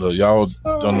 y'all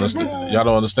don't understand. Y'all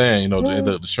don't understand.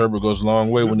 The sherbet goes a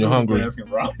long way when you're hungry.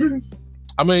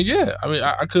 I mean, yeah. I mean,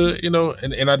 I could,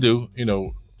 and I do,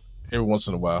 every once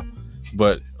in a while.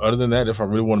 But other than that, if I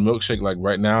really want a milkshake like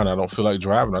right now and I don't feel like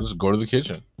driving, I just go to the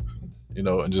kitchen,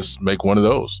 and just make one of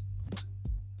those.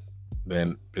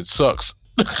 Then it sucks.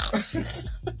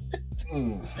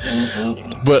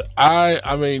 But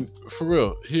I mean, for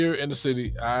real, here in the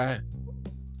city, I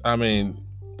mean,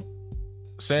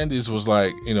 Sandy's was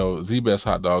like, the best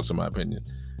hot dogs in my opinion.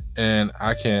 And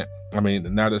now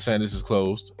that Sandy's is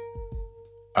closed,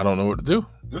 I don't know what to do.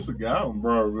 There's a guy on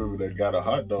Broad River that got a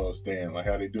hot dog stand, like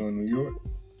how they do in New York.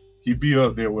 He be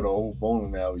up there where the old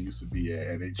bowling alley used to be at,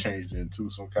 and they changed it into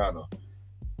some kind of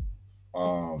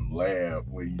lab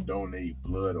where you donate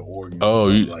blood or organs. Oh,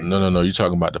 no, you're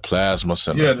talking about the plasma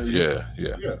center. Yeah.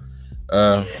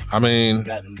 I mean,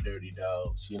 got them dirty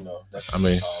dogs, That's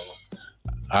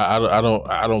I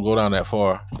don't go down that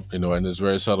far, and it's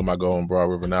very seldom I go on Broad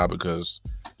River now because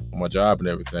of my job and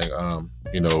everything.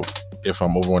 If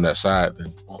I'm over on that side,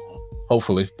 then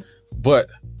hopefully. But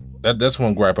that's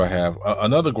one gripe I have.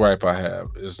 Another gripe I have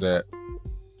is that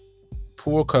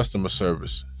poor customer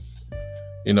service.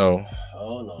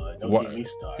 Oh Lord, don't get me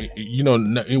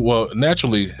started. Well,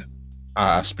 naturally,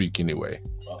 I speak anyway.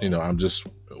 I'm just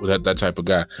that type of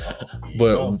guy.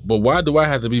 But why do I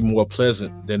have to be more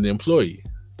pleasant than the employee?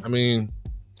 I mean,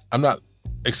 I'm not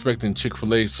expecting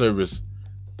Chick-fil-A service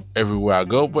everywhere I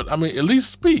go, but I mean, at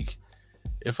least speak.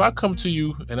 If I come to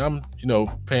you and I'm,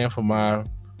 paying for my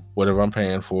whatever I'm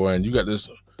paying for, and you got this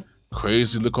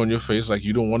crazy look on your face like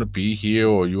you don't want to be here,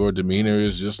 or your demeanor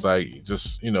is just like,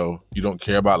 you don't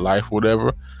care about life,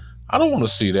 whatever, I don't want to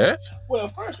see that. Well,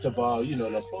 first of all, the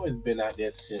employee's been out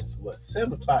there since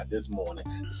 7:00 this morning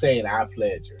saying I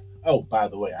pledge her. Oh, by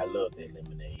the way, I love their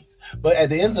lemonades. But at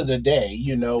the end of the day,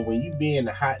 when you be in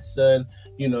the hot sun,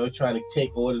 trying to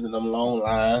take orders in them long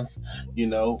lines, in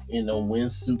them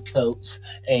windsuit coats,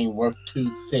 ain't worth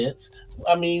 2 cents.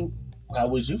 I mean, how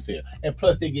would you feel? And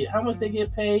plus, how much they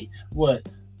get paid? What,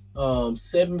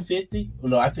 $7.50?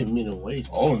 No, I think minimum wage.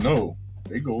 Oh no,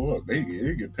 they go up. They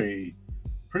get paid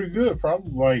pretty good.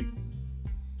 Probably like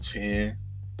 $10,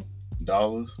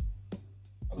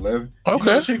 $11.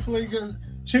 Okay.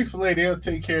 Chick-fil-A, they'll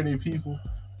take care of their people.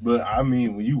 But I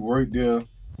mean, when you work there,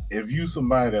 if you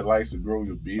somebody that likes to grow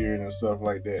your beard and stuff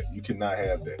like that, you cannot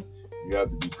have that. You have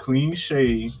to be clean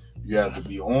shaved. You have to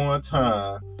be on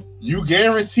time. You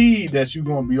guaranteed that you're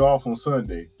gonna be off on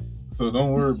Sunday. So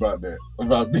don't worry about that.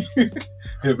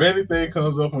 If anything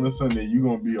comes up on a Sunday, you're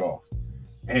gonna be off.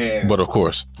 But of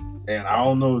course. And I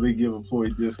don't know if they give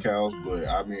employee discounts, but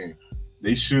I mean,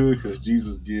 they should, because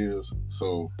Jesus gives.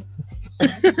 So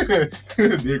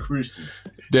they're Christians.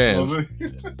 Dan.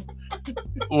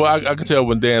 Well, I can tell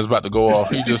when Dan's about to go off.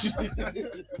 He just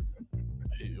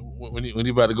when he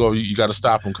about to go, you got to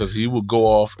stop him, because he will go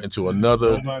off into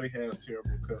another. Nobody has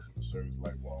terrible customer service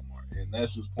like Walmart, and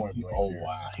that's just point blank. Oh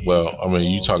wow. Well, I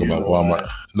mean, you talk about Walmart.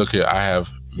 Look here, I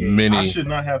have many. I should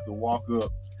not have to walk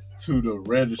up to the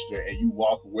register and you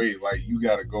walk away like you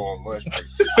got to go on lunch break.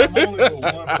 I'm only with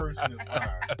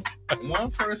one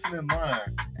person in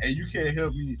line, and you can't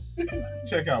help me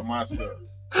check out my stuff.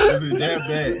 Is it that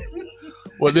bad?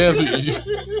 Well, Dan,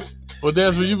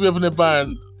 you be up in there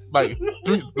buying like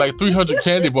 300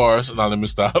 candy bars. Now let me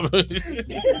stop.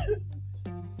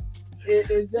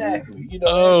 Exactly.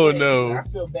 Oh no. I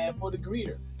feel bad for the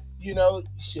greeter. He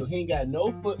ain't got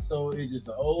no foot, so it's just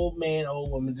an old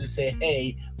woman just say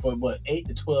hey for 8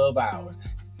 to 12 hours.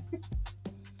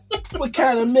 What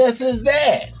kind of mess is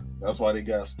that? That's why they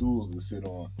got stools to sit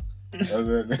on.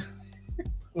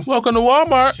 Welcome to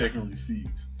Walmart. Checking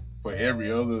receipts for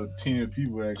every other 10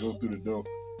 people that go through the door.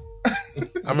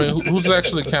 I mean, who's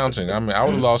actually counting? I mean, I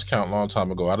would have lost count a long time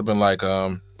ago. I'd have been like,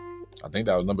 I think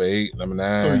that was number 8, number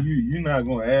 9. So you're not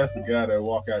gonna ask the guy that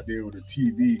walk out there with a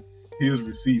TV his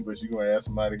receipt, but you're gonna ask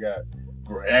somebody that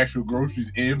got actual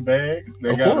groceries in bags.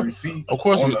 They got a receipt. Of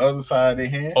course, on the other side of their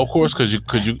hand. Of course, because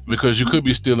you could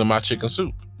be stealing my chicken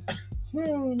soup.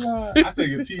 I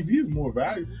think a TV is more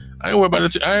valuable. I ain't worried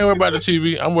about the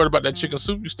TV. I'm worried about that chicken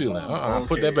soup you stealing. Okay.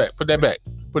 Put that back. Put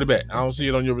it back. I don't see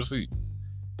it on your receipt.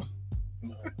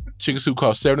 Chicken soup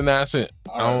costs 79 cents.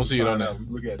 I don't see it on that. We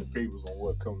look at the papers on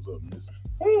what comes up missing.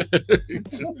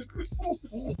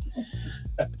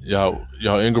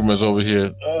 Y'all Ingram is over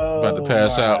here about to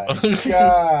pass out.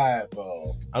 God,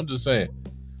 bro. I'm just saying.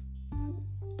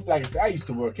 Like I said, I used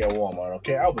to work at Walmart,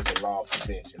 okay? I was a law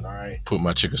prevention, all right? Put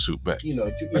my chicken soup back.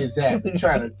 Exactly.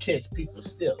 Trying to catch people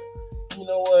stealing. You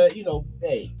know what?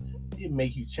 Hey, it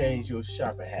make you change your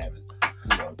shopping habits,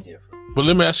 different. But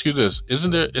let me ask you this: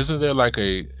 isn't there isn't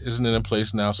it in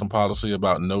place now some policy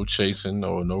about no chasing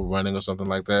or no running or something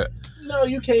like that? No,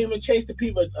 you can't even chase the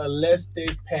people unless they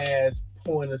pass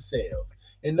point of sale.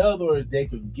 In other words, they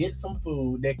could get some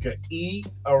food, they could eat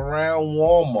around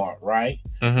Walmart, right?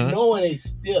 Mm-hmm. Knowing they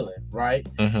stealing, right?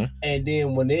 Mm-hmm. And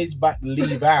then when they're about to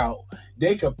leave out,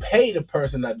 they could pay the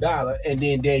person $1, and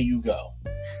then there you go.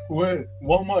 What?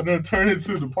 Walmart done turn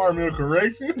into Department of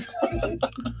Corrections?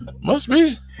 Must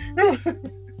be.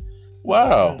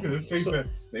 Wow.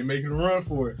 They making a run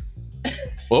for it.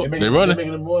 Well, they're running. They're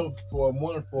making a run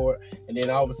for it, and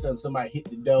then all of a sudden somebody hit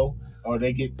the door, or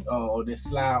they get, or they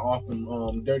slide off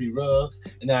them dirty rugs,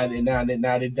 and now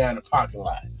they're down the parking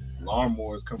lot.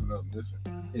 Lawnmowers coming up missing.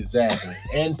 Exactly,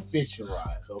 and fishing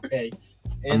rods. Okay,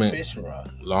 fishing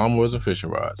rods. Lawnmowers and fishing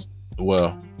rods.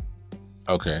 Well,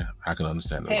 okay, I can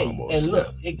understand the lawnmowers. And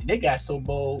look, they got so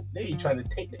bold, they ain't trying to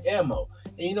take the ammo.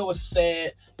 And you know what's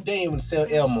sad? They ain't even sell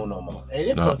ammo no more. And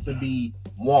it's supposed to be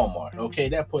Walmart, okay?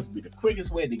 That's supposed to be the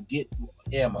quickest way to get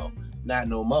ammo. Not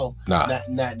no more. Nah.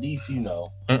 Not these,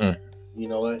 Mm-mm. You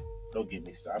know what? Don't get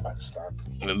me started. I'm about to start.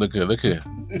 Look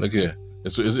here.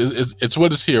 It's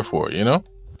what it's here for,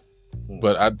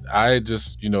 But I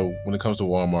just, when it comes to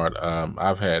Walmart,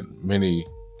 I've had many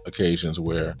occasions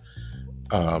where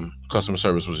customer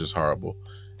service was just horrible.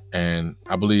 And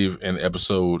I believe in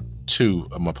episode 2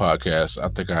 of my podcast, I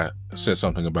think I said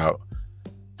something about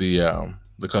the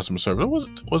customer service.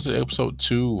 Was it episode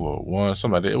 2 or 1,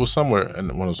 something like that? It was somewhere in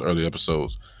one of those early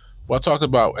episodes. Well, I talked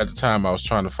about at the time I was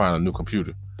trying to find a new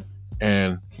computer,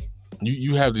 and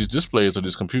you have these displays of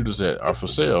these computers that are for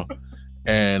sale,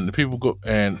 and the people go,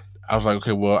 and I was like,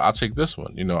 okay, well, I'll take this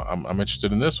one. I'm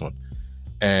interested in this one,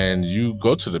 and you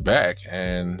go to the back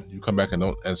and you come back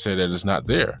and say that it's not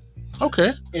there.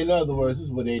 Okay. In other words, this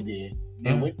is what they did.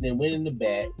 They went in the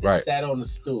back, right. sat on the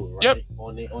stool, right? Yep.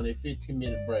 On their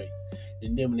 15-minute breaks.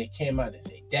 And then when they came out, they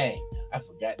said, dang, I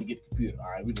forgot to get the computer.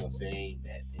 All right, we're going to say ain't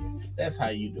that there. That's how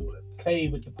you do it. Play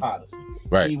with the policy.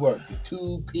 Right. Keyword, the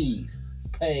 2 P's.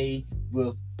 Play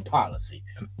with policy.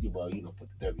 Well, put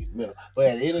the W in the middle. But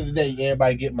at the end of the day,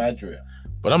 everybody get my drill.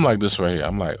 But I'm like this right here.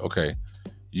 I'm like, okay,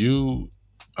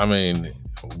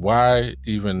 why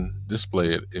even display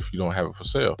it if you don't have it for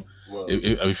sale? Well,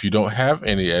 if you don't have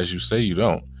any, as you say you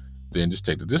don't, then just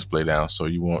take the display down so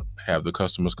you won't have the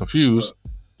customers confused.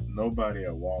 Nobody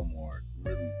at Walmart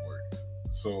really works.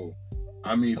 So,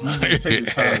 who would take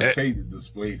the time to take the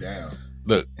display down?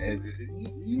 Look. And,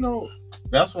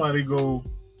 that's why they go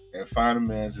and find a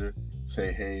manager,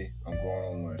 say, hey, I'm going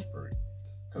on lunch break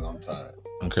because I'm tired.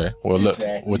 Okay. Well, look.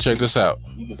 Well, check this out.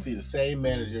 You can see the same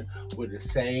manager with the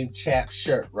same chap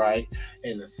shirt, right,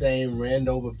 and the same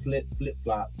Randover flip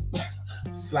flop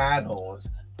slide-ons,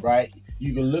 right.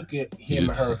 You can look at him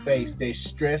and her face. They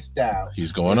stressed out.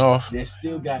 He's going off. They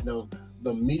still got the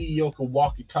mediocre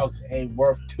walkie-talkies ain't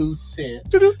worth 2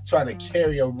 cents. Trying to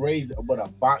carry a razor, a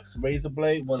box razor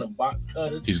blade, one of the box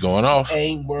cutters. He's going off.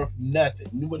 Ain't worth nothing.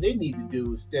 What they need to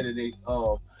do instead of they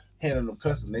handling them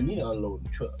customers, they need to unload the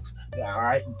trucks. All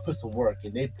right, put some work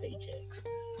in their paychecks.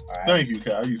 Right? Thank you,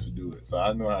 Kyle. I used to do it, so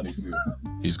I know how they feel.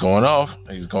 He's going off.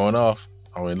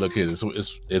 Look here,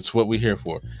 it's what we're here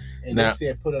for. And now, they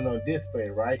said put it on display,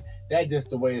 right? That's just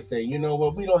the way of saying, you know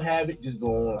what, we don't have it, just go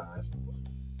online.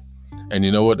 And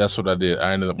you know what? That's what I did.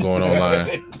 I ended up going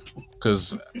online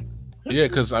because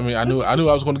I knew I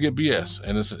was going to get BS,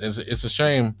 and it's a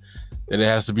shame that it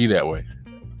has to be that way.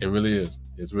 It really is.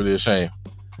 It's really a shame.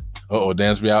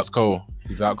 Dansby out's cold.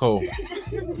 He's out cold.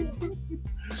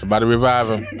 Somebody revive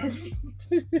him.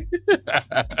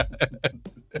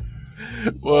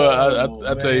 Well,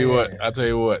 I tell you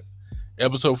what.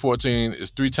 Episode 14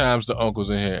 is 3 times the uncles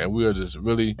in here, and we are just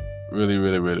really, really,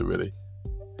 really, really, really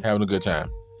having a good time.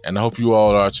 And I hope you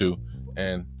all are too.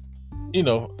 And,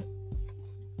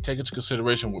 take into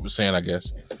consideration what we're saying, I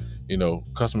guess.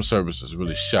 Customer service is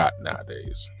really shot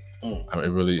nowadays. It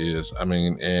really is.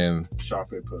 And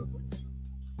shop at Publix.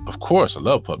 Of course, I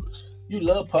love Publix. You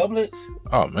love Publix?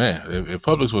 Oh man, if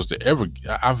Publix was to ever,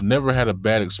 I've never had a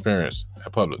bad experience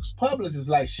at Publix. Publix is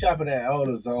like shopping at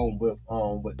AutoZone with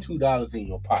 $2 in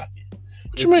your pocket.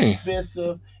 What you mean? It's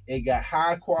expensive. It got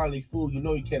high quality food. You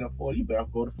can't afford it. You better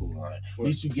go to Food Line. At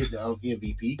least you get the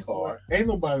MVP card. Ain't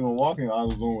nobody gonna walk in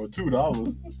AutoZone with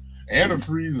 $2.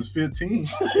 Antifreeze is $15.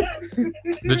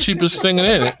 The cheapest thing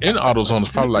in AutoZone is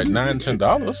probably like $9, $10,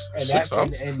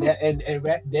 $6. And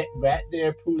right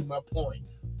there proves my point.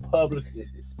 Publix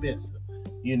is expensive.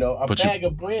 A bag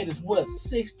of bread is what,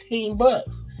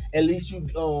 $16. At least you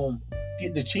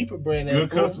get the cheaper brand. Good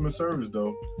customer service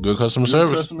though. Good customer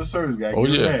service. Customer service. Oh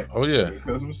yeah. Good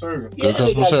customer service. Yeah,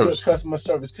 good customer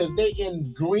service because they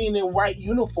in green and white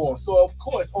uniform. So of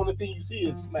course, only thing you see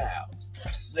is smiles.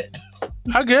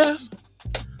 I guess.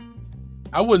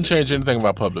 I wouldn't change anything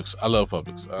about Publix. I love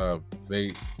Publix.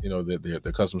 They,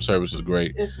 their customer service is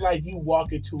great. It's like you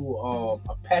walk into a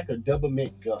pack of double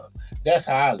mint gum. That's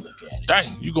how I look at it.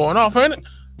 Dang, you going off, ain't it?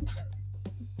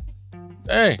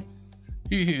 Dang.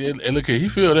 And look here, he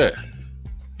feel that.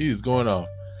 He's going off.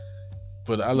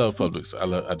 But I love Publix. I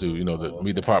do. The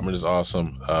meat department is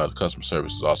awesome. The customer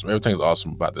service is awesome. Everything's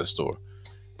awesome about that store.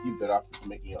 You better off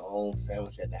making your own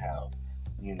sandwich at the house.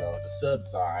 The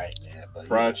sub's all right, man. But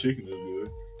fried chicken is good.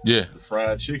 Yeah. The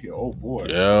fried chicken, oh boy.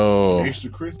 Yo.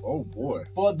 Extra crisp, oh boy.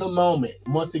 For the moment.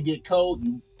 Once it get cold,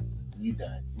 you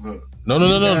done. Look. No.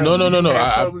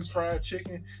 Publix fried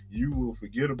chicken, you will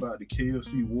forget about the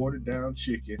KFC watered down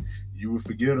chicken. You will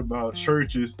forget about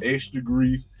Church's extra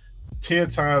grease, 10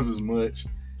 times as much.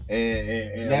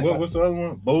 And what's the other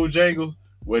one? Bojangles,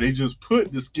 where they just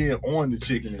put the skin on the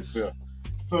chicken itself.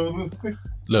 So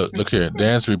look here,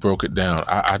 Dansby broke it down.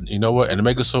 I you know what? And to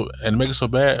make it so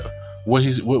bad, what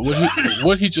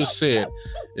he just said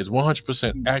is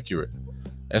 100% accurate.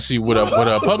 And see, with a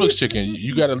Publix chicken,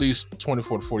 you got at least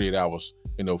 24 to 48 hours,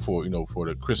 for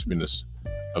the crispiness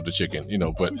of the chicken,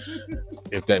 But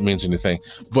if that means anything,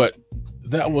 but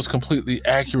that was completely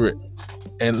accurate.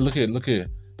 And look here,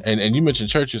 and you mentioned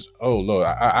Church's. Oh Lord,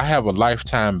 I have a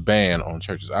lifetime ban on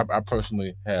Church's. I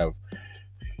personally have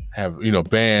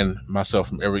banned myself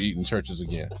from ever eating Church's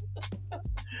again.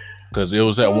 Because it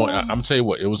was that one. I'm gonna tell you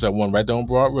what, it was that one right down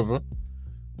Broad River.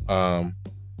 Right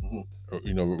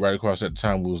across at the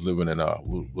time we was living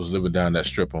down that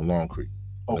strip on Long Creek,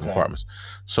 in the apartments.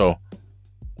 So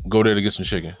go there to get some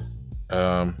chicken.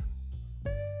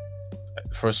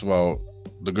 first of all,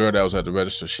 the girl that was at the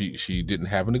register, she didn't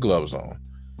have any gloves on,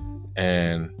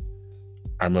 and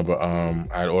I remember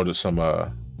I ordered some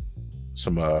I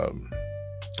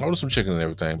ordered some chicken and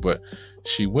everything, but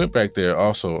she went back there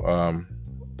also,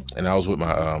 and I was with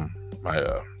my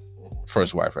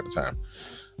first wife at the time,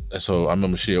 and so I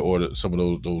remember she had ordered some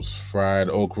of those fried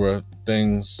okra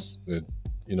things, that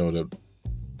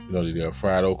the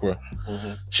fried okra.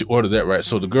 Mm-hmm. She ordered that, right?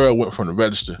 So the girl went from the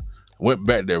register, went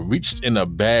back there, reached in a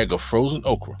bag of frozen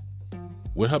okra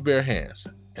with her bare hands,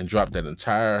 and dropped that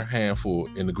entire handful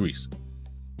in the grease.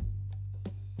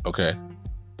 Okay.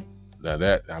 Now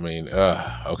that, I mean,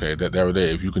 okay, that right there,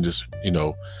 if you can just,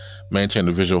 maintain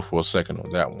the visual for a second on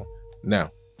that one.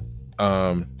 Now,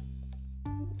 and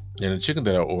the chicken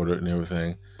that I ordered and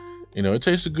everything, it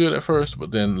tasted good at first,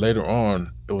 but then later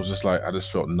on, it was just like, I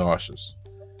just felt nauseous.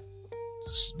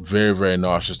 Very, very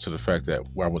nauseous, to the fact that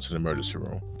I went to the emergency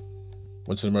room.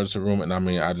 And I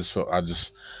mean,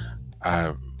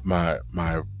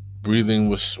 my breathing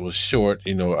was short.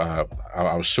 I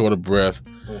was short of breath.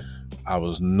 I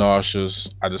was nauseous.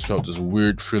 I just felt this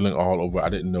weird feeling all over. I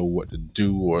didn't know what to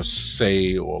do or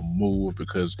say or move,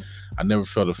 because I never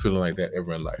felt a feeling like that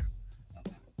ever in life.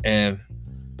 And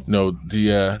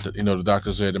the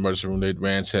doctors there at the emergency room, they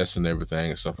ran tests and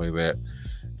everything and stuff like that,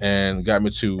 and got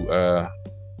me to the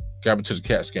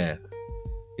CAT scan.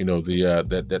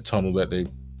 That tunnel that they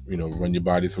run your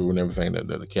body through and everything.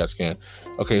 The CAT scan.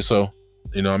 Okay, so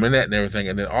I'm in that and everything,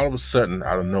 and then all of a sudden,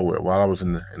 out of nowhere, while I was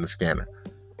in the scanner,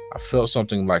 I felt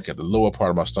something like at the lower part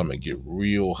of my stomach get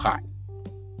real hot.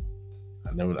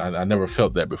 I never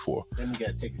felt that before. Then you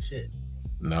gotta take a shit.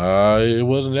 No, it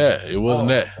wasn't that. It wasn't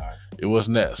that. Sorry. It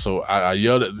wasn't that. So I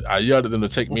yelled at them to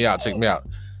take me out. Take me out.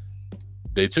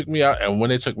 They took me out, and when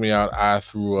they took me out, I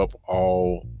threw up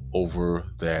all over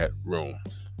that room.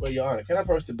 Well, Your Honor, can I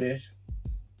approach the bench?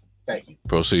 Thank you.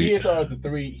 Proceed. Here are the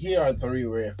three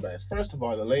red flags. First of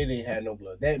all, the lady had no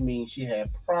blood. That means she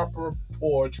had proper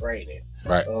poor training.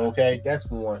 Right. Okay, that's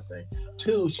one thing.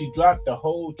 Two, she dropped the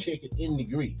whole chicken in the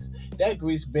grease. That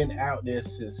grease been out there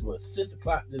since 6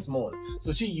 o'clock this morning.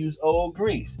 So she used old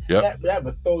grease. Yep. That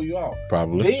would throw you off.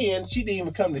 Probably. Then she didn't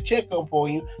even come to check up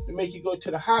on you to make you go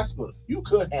to the hospital. You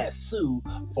could have sued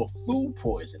for food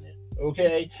poisoning.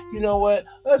 Okay, you know what?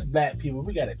 Us black people,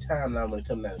 we got a timeline when it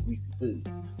comes down to greasy foods.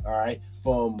 All right,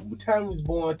 from the time he was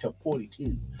born to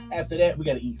 42. After that, we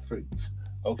got to eat fruits.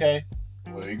 Okay.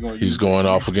 Well, he's going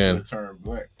off again. Turn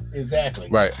black. Exactly.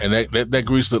 Right, and that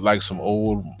grease looked like some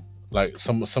old, like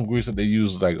some grease that they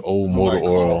use, like old motor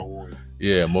oil.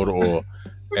 Yeah, motor oil.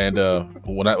 And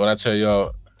when I tell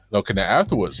y'all, okay, now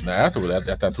afterwards,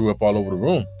 after I threw up all over the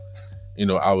room,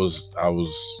 I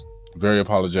was very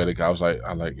apologetic. I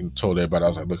told everybody, I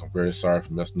was like, look, I'm very sorry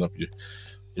for messing up your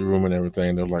room and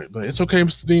everything. They're like, it's okay,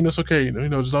 Mr. Dean, it's okay.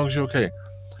 As long as you're okay.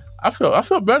 I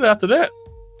felt better after that.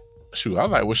 Shoot, I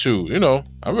like, well, shoot,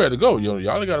 I'm ready to go.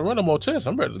 Y'all got to run no more tests.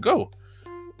 I'm ready to go.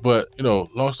 But,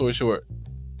 long story short,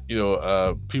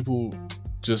 people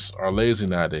just are lazy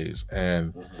nowadays.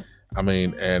 And I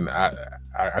mean, and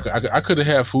I could have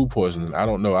had food poisoning. I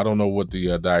don't know. I don't know what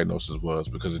the diagnosis was,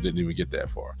 because it didn't even get that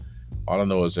far. All I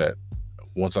know is that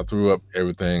once I threw up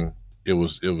everything, it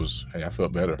was, hey, I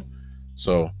felt better.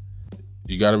 So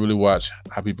you got to really watch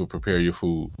how people prepare your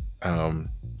food.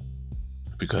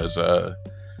 Because,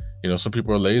 some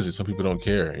people are lazy. Some people don't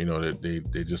care.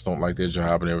 They just don't like their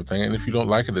job and everything. And if you don't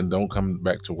like it, then don't come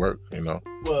back to work,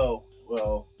 Well,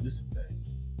 this is the thing.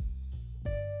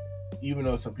 Even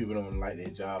though some people don't like their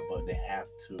job, but they have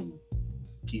to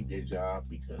keep their job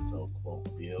because of,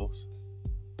 quote, bills.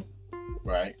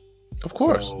 Right? Of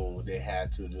course. So they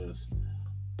had to just,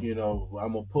 I'm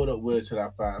going to put up with it till I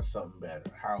find something better.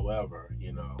 However,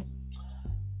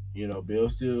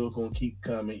 bills still going to keep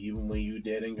coming. Even when you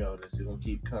dead and go, they're still going to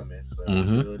keep coming. But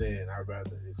until then, I'd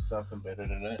rather it's something better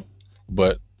than that.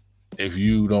 But if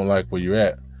you don't like where you're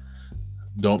at,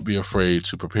 don't be afraid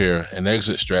to prepare an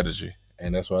exit strategy.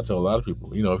 And that's what I tell a lot of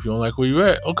people. If you don't like where you're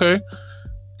at, okay,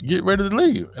 get ready to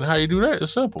leave. And how you do that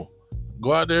is simple.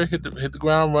 Go out there, hit the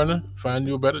ground running, find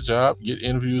you a better job, get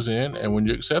interviews in, and when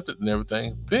you're accepted and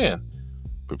everything, then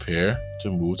prepare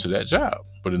to move to that job.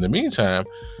 But in the meantime,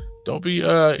 don't be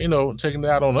taking it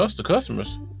out on us, the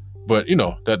customers. But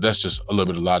that's just a little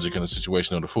bit of logic in the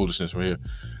situation of the foolishness from here.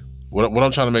 What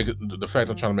I'm trying to make, the fact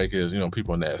I'm trying to make is,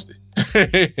 people are nasty.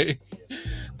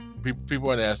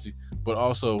 People are nasty, but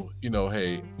also,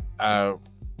 hey,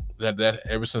 that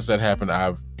ever since that happened,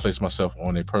 I've placed myself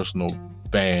on a personal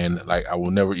ban. Like, I will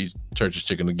never eat Church's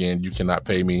chicken again. You cannot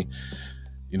pay me,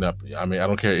 You know, I mean, I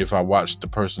don't care if I watch the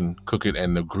person cook it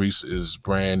and the grease is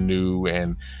brand new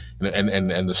and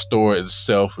the store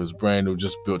itself is brand new,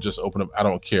 just built, just open up. I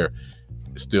don't care.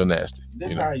 It's still nasty.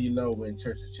 That's how you know when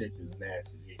Church's Chicken is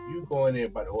nasty. If you go in there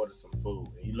about to order some food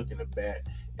and you look in the back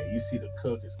and you see the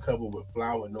cook is covered with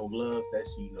flour and no gloves,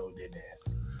 that's you know they're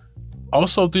nasty.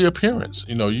 Also, the appearance.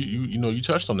 You know, you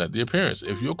touched on that. The appearance.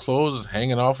 If your clothes is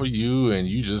hanging off of you and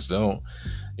you just don't,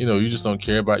 you just don't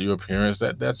care about your appearance,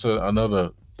 that's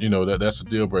another. That's a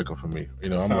deal breaker for me.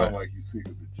 I'm like you seek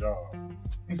the job.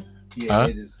 Yeah,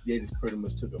 they just pretty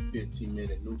much took a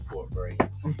 15-minute Newport break,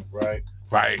 right?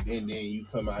 Right. And then you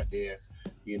come out there,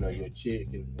 your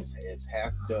chicken is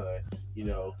half done,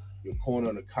 your corn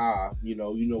on the cob,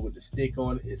 with the stick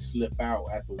on it slip out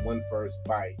after one first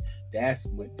bite. That's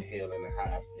went to hell in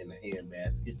the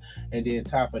handbasket. And then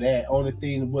top of that, only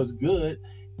thing that was good.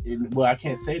 Well, I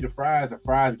can't say the fries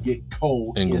get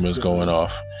cold. Ingram is going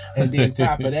off. And then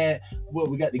top of that,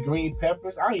 we got the green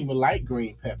peppers. I don't even like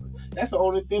green peppers. That's the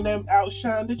only thing that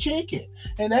outshined the chicken.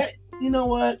 And that, you know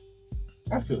what?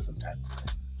 I feel some type of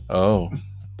way. Oh.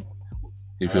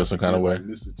 You feel some kind of way?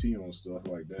 Mr. T on stuff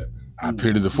like that. I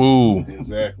pity the fool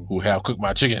exactly who have cooked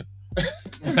my chicken.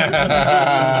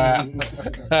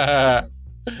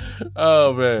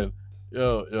 Oh, man.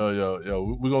 Yo.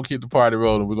 We're going to keep the party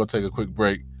rolling. We're going to take a quick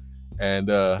break. And,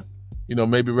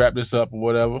 maybe wrap this up or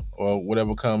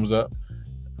whatever comes up.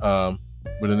 But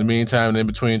in the meantime, and in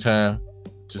between time,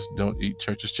 just don't eat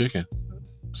Church's Chicken.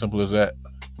 Simple as that.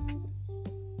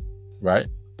 Right?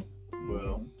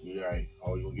 Well, you're right.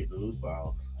 Or you'll get the loose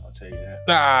files. I'll tell you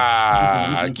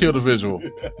that. Kill the visual.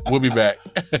 We'll be back.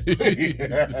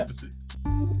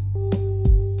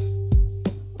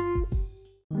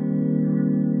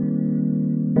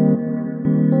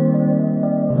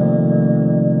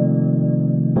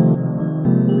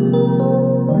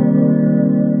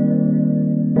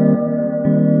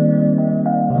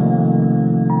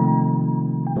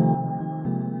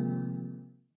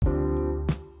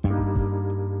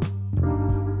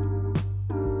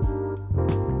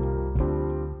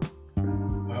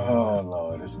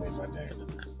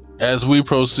 As we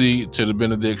proceed to the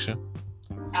benediction,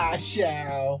 I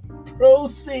shall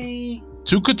proceed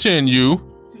to continue.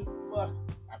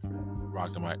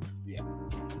 Rock the mic. Yeah.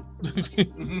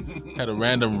 Had a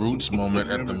random roots moment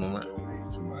at the moment.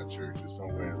 Donate to my church. It's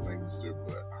somewhere in Lancaster,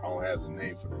 but I don't have the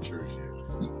name for the church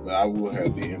yet. But I will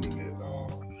have the internet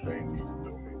thing you can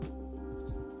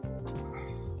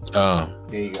donate.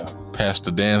 There you go.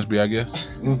 Pastor Dansby, I guess.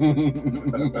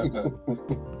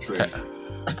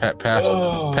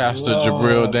 Pastor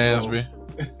Jabril Dansby.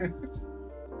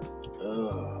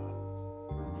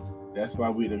 That's why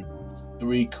we the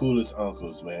 3 coolest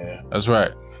uncles, man. That's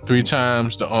right. 3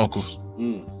 times the uncles.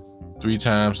 3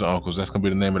 times the uncles. That's gonna be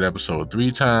the name of the episode.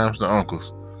 3 times the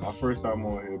uncles. My first time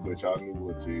on here, but y'all knew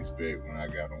what to expect when I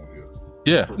got on here.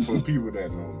 Yeah. For people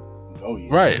that know me. Oh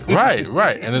yeah.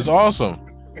 Right. And it's awesome.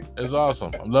 It's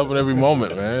awesome. I'm loving every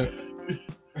moment, man.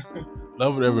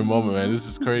 Loving every moment, man. This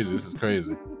is crazy.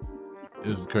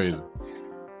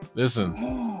 Listen.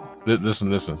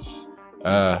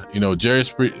 Jerry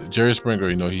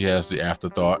Springer, he has the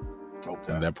afterthought.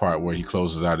 Okay. And that part where he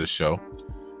closes out his show.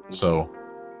 So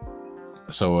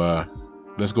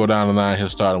let's go down the line here,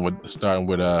 starting with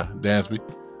Dansby.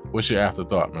 What's your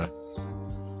afterthought, man?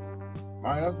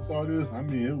 My afterthought is,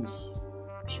 it was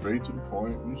straight to the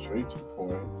point.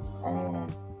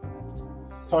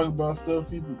 Talk about stuff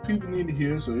people need to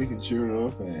hear so they can cheer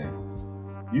up, and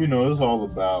it's all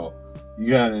about you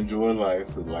gotta enjoy life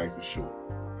because life is short.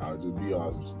 I'll just be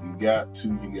honest with you. You got to.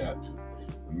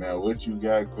 No matter what you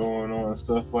got going on and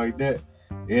stuff like that,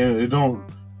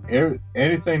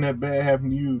 anything that bad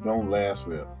happened to you don't last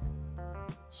forever.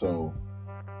 So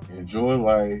enjoy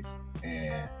life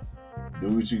and do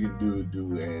what you can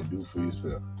do and do for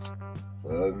yourself.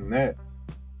 But other than that,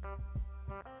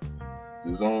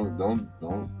 just don't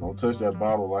touch that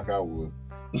bottle like I would.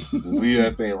 Just leave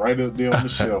that thing right up there on the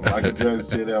shelf. Like the judge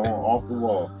said that off the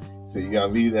wall. So you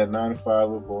gotta leave that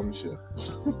 95 up on the shelf.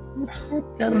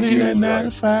 Gotta leave that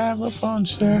 95 up on the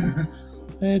shelf.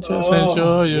 And just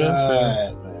enjoy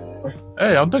yourself. Man.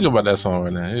 Hey, I'm thinking about that song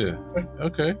right now. Yeah.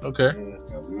 Okay. Yeah,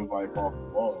 live life off the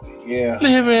wall. Yeah.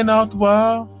 Living off the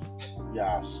wall.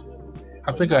 Yeah, silly, man.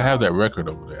 I think I have that record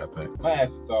over there, I think. My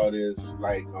afterthought is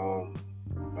like my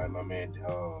man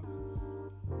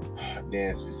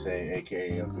Dance would say,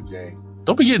 aka Uncle Jay.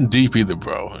 Don't be getting deep either,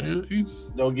 bro.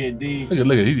 Don't get deep.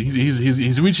 Look at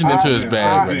he's reaching into his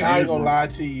bag. I ain't gonna lie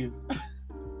to you.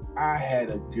 I had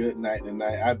a good night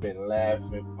tonight. I've been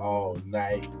laughing all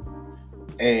night,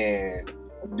 and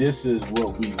this is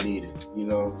what we needed,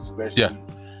 especially. Yeah.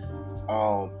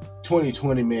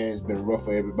 2020, man, has been rough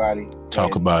for everybody.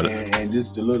 Talk about it. And this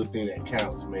is the little thing that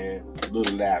counts, man. A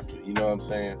little laughter, you know what I'm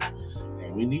saying?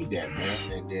 And we need that,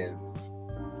 man. And then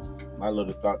my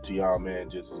little thought to y'all, man,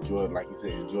 just enjoy it. Like you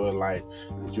said, enjoy life,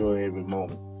 enjoy every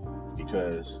moment,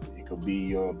 because it could be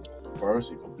your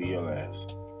first, it could be your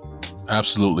last.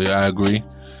 Absolutely, I agree.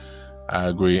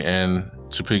 And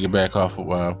to piggyback off of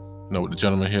what the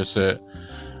gentleman here said,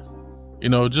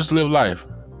 just live life.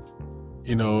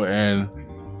 And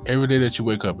every day that you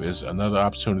wake up is another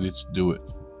opportunity to do it,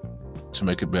 to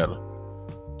make it better,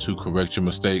 to correct your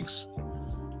mistakes,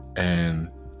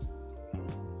 and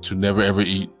to never ever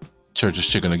eat Church's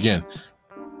chicken again.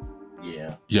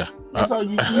 Yeah. That's all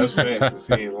you eat. That's fast.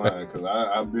 He ain't lying, because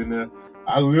I've been there.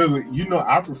 I literally,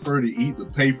 I prefer to eat the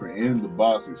paper in the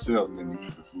box itself than to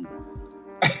eat the food.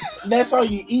 That's all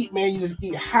you eat, man. You just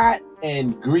eat hot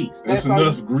and grease. That's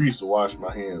enough grease to wash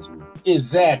my hands with.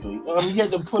 Exactly. You had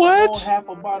to put a whole half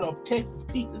a bottle of Texas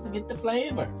Pete just to get the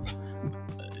flavor.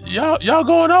 Y'all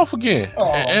going off again.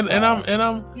 Oh, and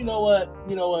I'm You know what?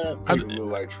 It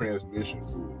look like transmission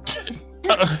fluid.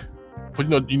 But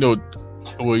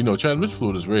transmission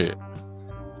fluid is red.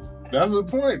 That's the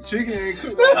point. Chicken ain't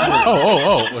cooked.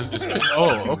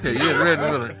 Okay, yeah, red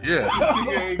in the middle. Yeah.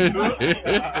 Chicken ain't cooked.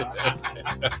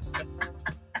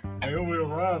 Ain't no way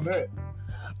around that.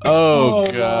 Oh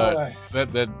God,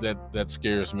 that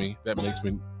scares me. That makes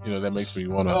me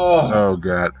wanna. Oh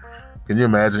God, can you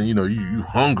imagine? You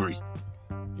hungry,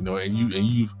 and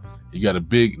you got a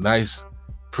big, nice,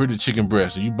 pretty chicken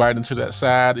breast, and you bite into that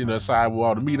side, side with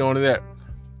all the meat on it,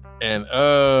 and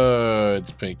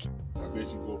it's pink. I bet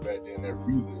you go back there in that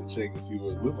freezer and check and see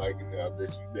what it look like in there. I bet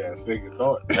you got a second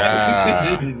thought.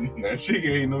 That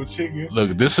chicken ain't no chicken.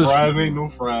 Look, fries ain't no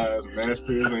fries. Mashed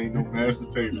potatoes ain't no mashed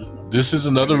potatoes. This is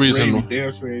another reason. Gravy,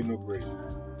 damn sure ain't no gravy.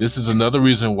 This is another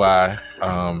reason why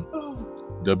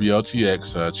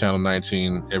WLTX Channel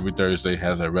 19 every Thursday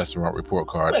has a restaurant report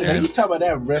card. Wait, and you talk about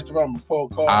that restaurant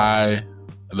report card.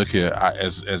 Look here.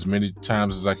 As many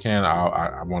times as I can,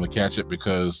 I want to catch it,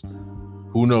 because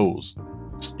who knows?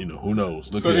 Who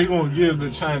knows? Look, so they're gonna give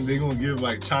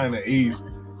like China Ace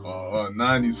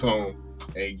 90 song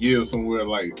and give somewhere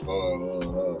like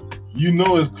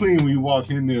it's clean when you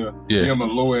walk in there. Yeah. Give them a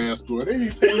low ass store. They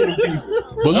be paying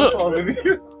the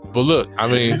people. But look, I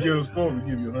mean, give a score, we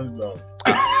give you $100.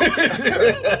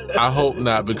 I hope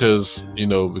not, because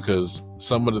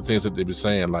some of the things that they be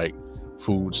saying, like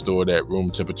food stored at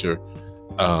room temperature,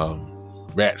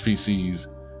 rat feces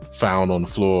found on the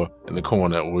floor in the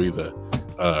corner, or either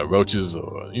roaches,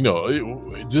 or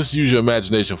just use your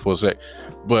imagination for a sec.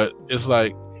 But it's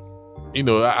like,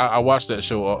 I watch that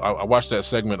show, I watch that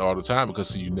segment all the time,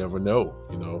 because you never know.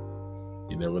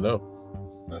 You never know.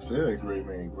 I said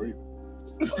gravy ain't gravy.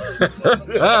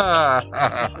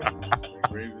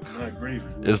 Gravy is not gravy.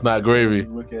 It's not gravy. You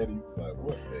look at it, you like,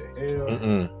 what the hell?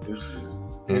 Mm-mm. It's just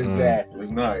Exactly.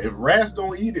 It's not. If rats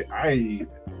don't eat it, I eat it.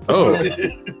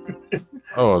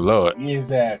 Oh Lord.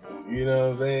 Exactly. You know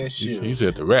what I'm saying? Shit. He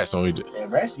said the rats don't eat it.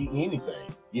 And rats eat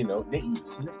anything. They eat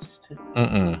snitches too.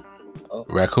 Oh.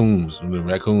 Raccoons.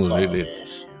 Raccoons.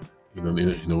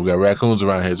 We got raccoons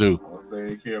around here too. One thing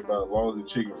they care about, as long as the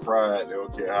chicken fried, they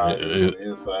don't care how it is on the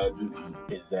inside. Just eat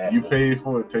it. Exactly. You paid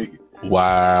for it, take it.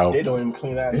 Wow. They don't even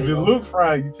clean out. If it look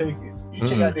fried, you take it. You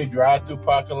check out their drive-through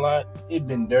parking lot. It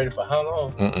been dirty for how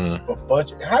long? A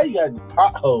bunch. How you got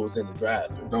potholes in the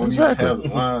drive-through? Don't even have the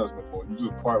lines before. You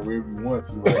just park wherever you want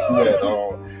to.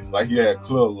 Like you had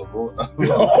Club LeRoy.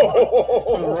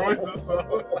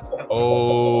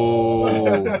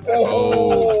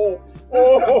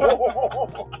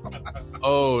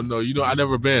 Oh no! I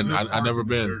never been. I never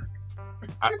been.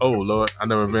 Oh Lord, I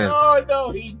never been. Oh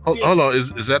no, hold on.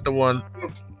 Is that the one?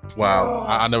 Wow,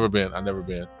 I never been. Oh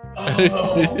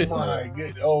my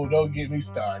goodness! Oh, don't get me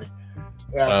started.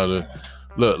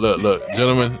 Look,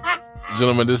 gentlemen,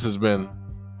 this has been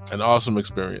an awesome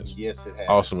experience. Yes, it has.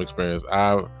 Awesome experience.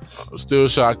 I'm still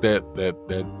shocked that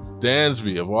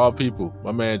Dansby, of all people,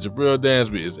 my man Jabril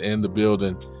Dansby, is in the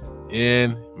building,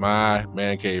 in my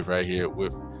man cave right here.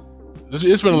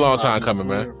 It's been a long time coming,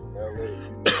 man.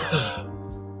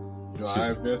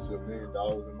 I invested $1 million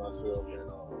in myself,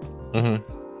 and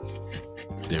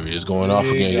there he is going off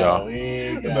again, y'all.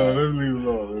 No, let's leave it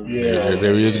alone.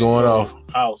 There he is going off.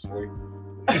 Houseway.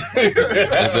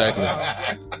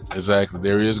 Exactly.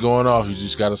 There he is going off.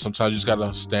 Sometimes you just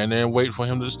gotta stand there and wait for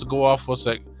him just to go off for a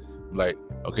sec. Like,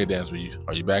 okay, Dansby,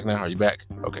 are you back now? Are you back?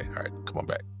 Okay, all right, come on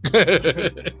back.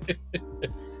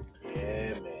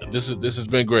 Yeah, man. This has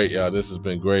been great, y'all. This has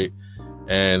been great,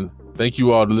 and thank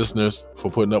you all the listeners for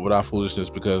putting up with our foolishness,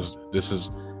 because this is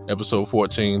episode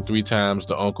 14, 3 times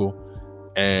the uncle.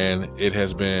 And it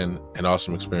has been an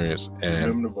awesome experience. And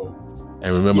Remember to vote.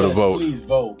 And remember to vote. Please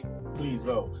vote. Please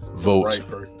vote. Vote. Right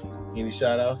person. Any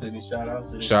shout outs?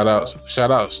 Shout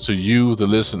outs to you, the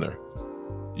listener.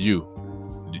 You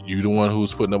the one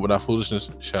who's putting up with our foolishness.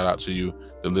 Shout out to you,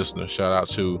 the listener. Shout out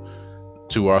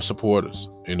to our supporters.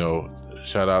 You know,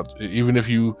 shout out, even if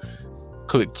you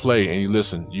click play and you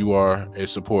listen, you are a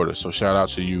supporter. So shout out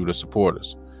to you, the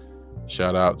supporters.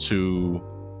 Shout out to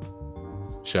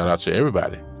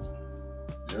everybody.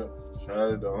 Yeah. Shout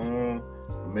out to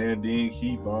man Dean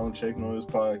Keep on checking on his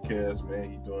podcast, man.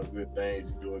 He doing good things,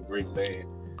 he doing great things.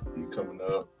 He coming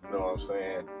up, you know what I'm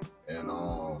saying? And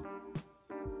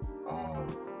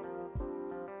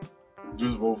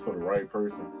just vote for the right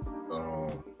person.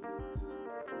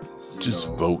 Just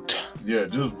vote. Yeah,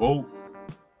 just vote.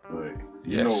 But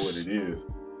you know what it is.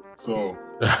 So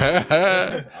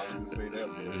I would just say that.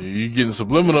 You getting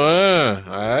subliminal, huh?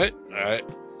 All right.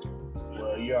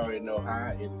 Well, you already know how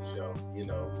I end the show. You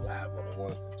know, live on the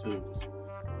ones and twos.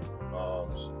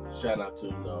 Shout out to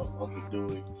Uncle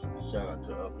Dewey. Shout out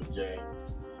to Uncle Jay.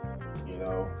 You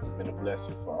know, been a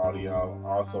blessing for all of y'all.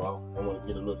 Also, I want to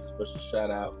get a little special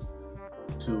shout out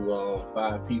to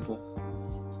 5 people.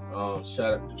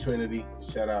 Shout out to Trinity.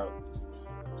 Shout out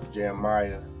to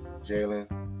Jeremiah, Jalen,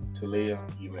 Talia,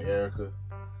 even Erica.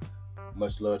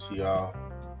 Much love to y'all.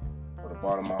 From the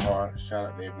bottom of my heart, shout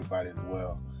out to everybody as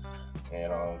well.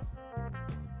 And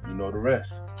you know the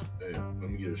rest. Hey, let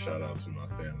me give a shout out to my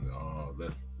family.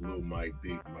 That's Little Mike,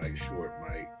 Big Mike, Short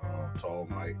Mike, Tall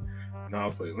Mike. Now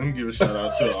I'll play. Let me give a shout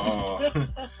out to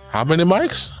how many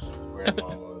mics?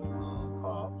 Grandmama,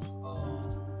 Pops,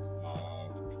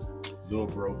 Little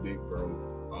Bro, Big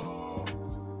Bro,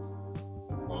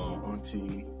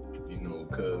 Auntie, you know,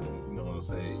 cousin, you know what I'm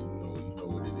saying? You know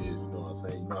what it is, you know what I'm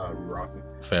saying? You know how we rocking.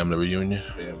 Family reunion.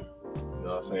 Family. You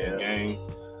know what I'm saying? Gang.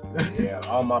 Yeah,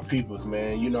 all my peoples,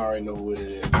 man. You know, I already know who it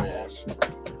is, man.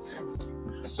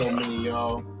 So many of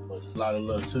y'all, but a lot of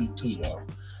love to y'all.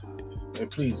 And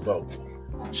please vote.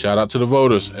 Shout out to the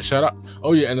voters. And shout out.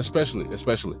 Oh yeah, and especially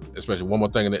one more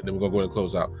thing, and then we're gonna go ahead and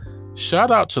close out. Shout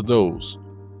out to those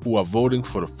who are voting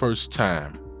for the first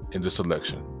time in this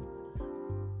election.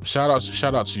 Shout out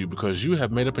to you, because you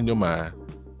have made up in your mind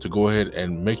to go ahead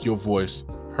and make your voice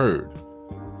heard.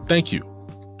 Thank you.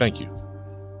 Thank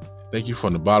you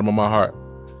from the bottom of my heart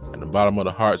and the bottom of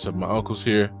the hearts of my uncles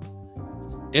here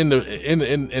in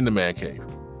the man cave.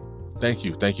 Thank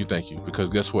you. Because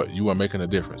guess what? You are making a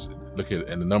difference. Look at it,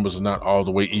 and the numbers are not all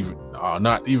the way even,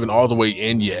 not even all the way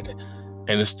in yet, and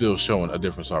it's still showing a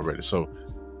difference already. So,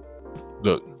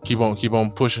 look, keep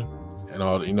on pushing, and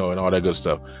all and all that good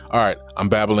stuff. All right, I'm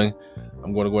babbling.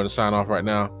 I'm going to go ahead and sign off right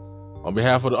now. On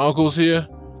behalf of the uncles here,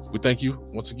 we thank you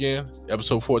once again.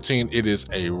 Episode 14. It is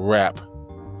a wrap,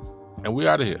 and we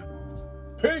out of here.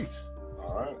 Peace.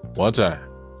 All right. One time.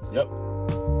 Yep.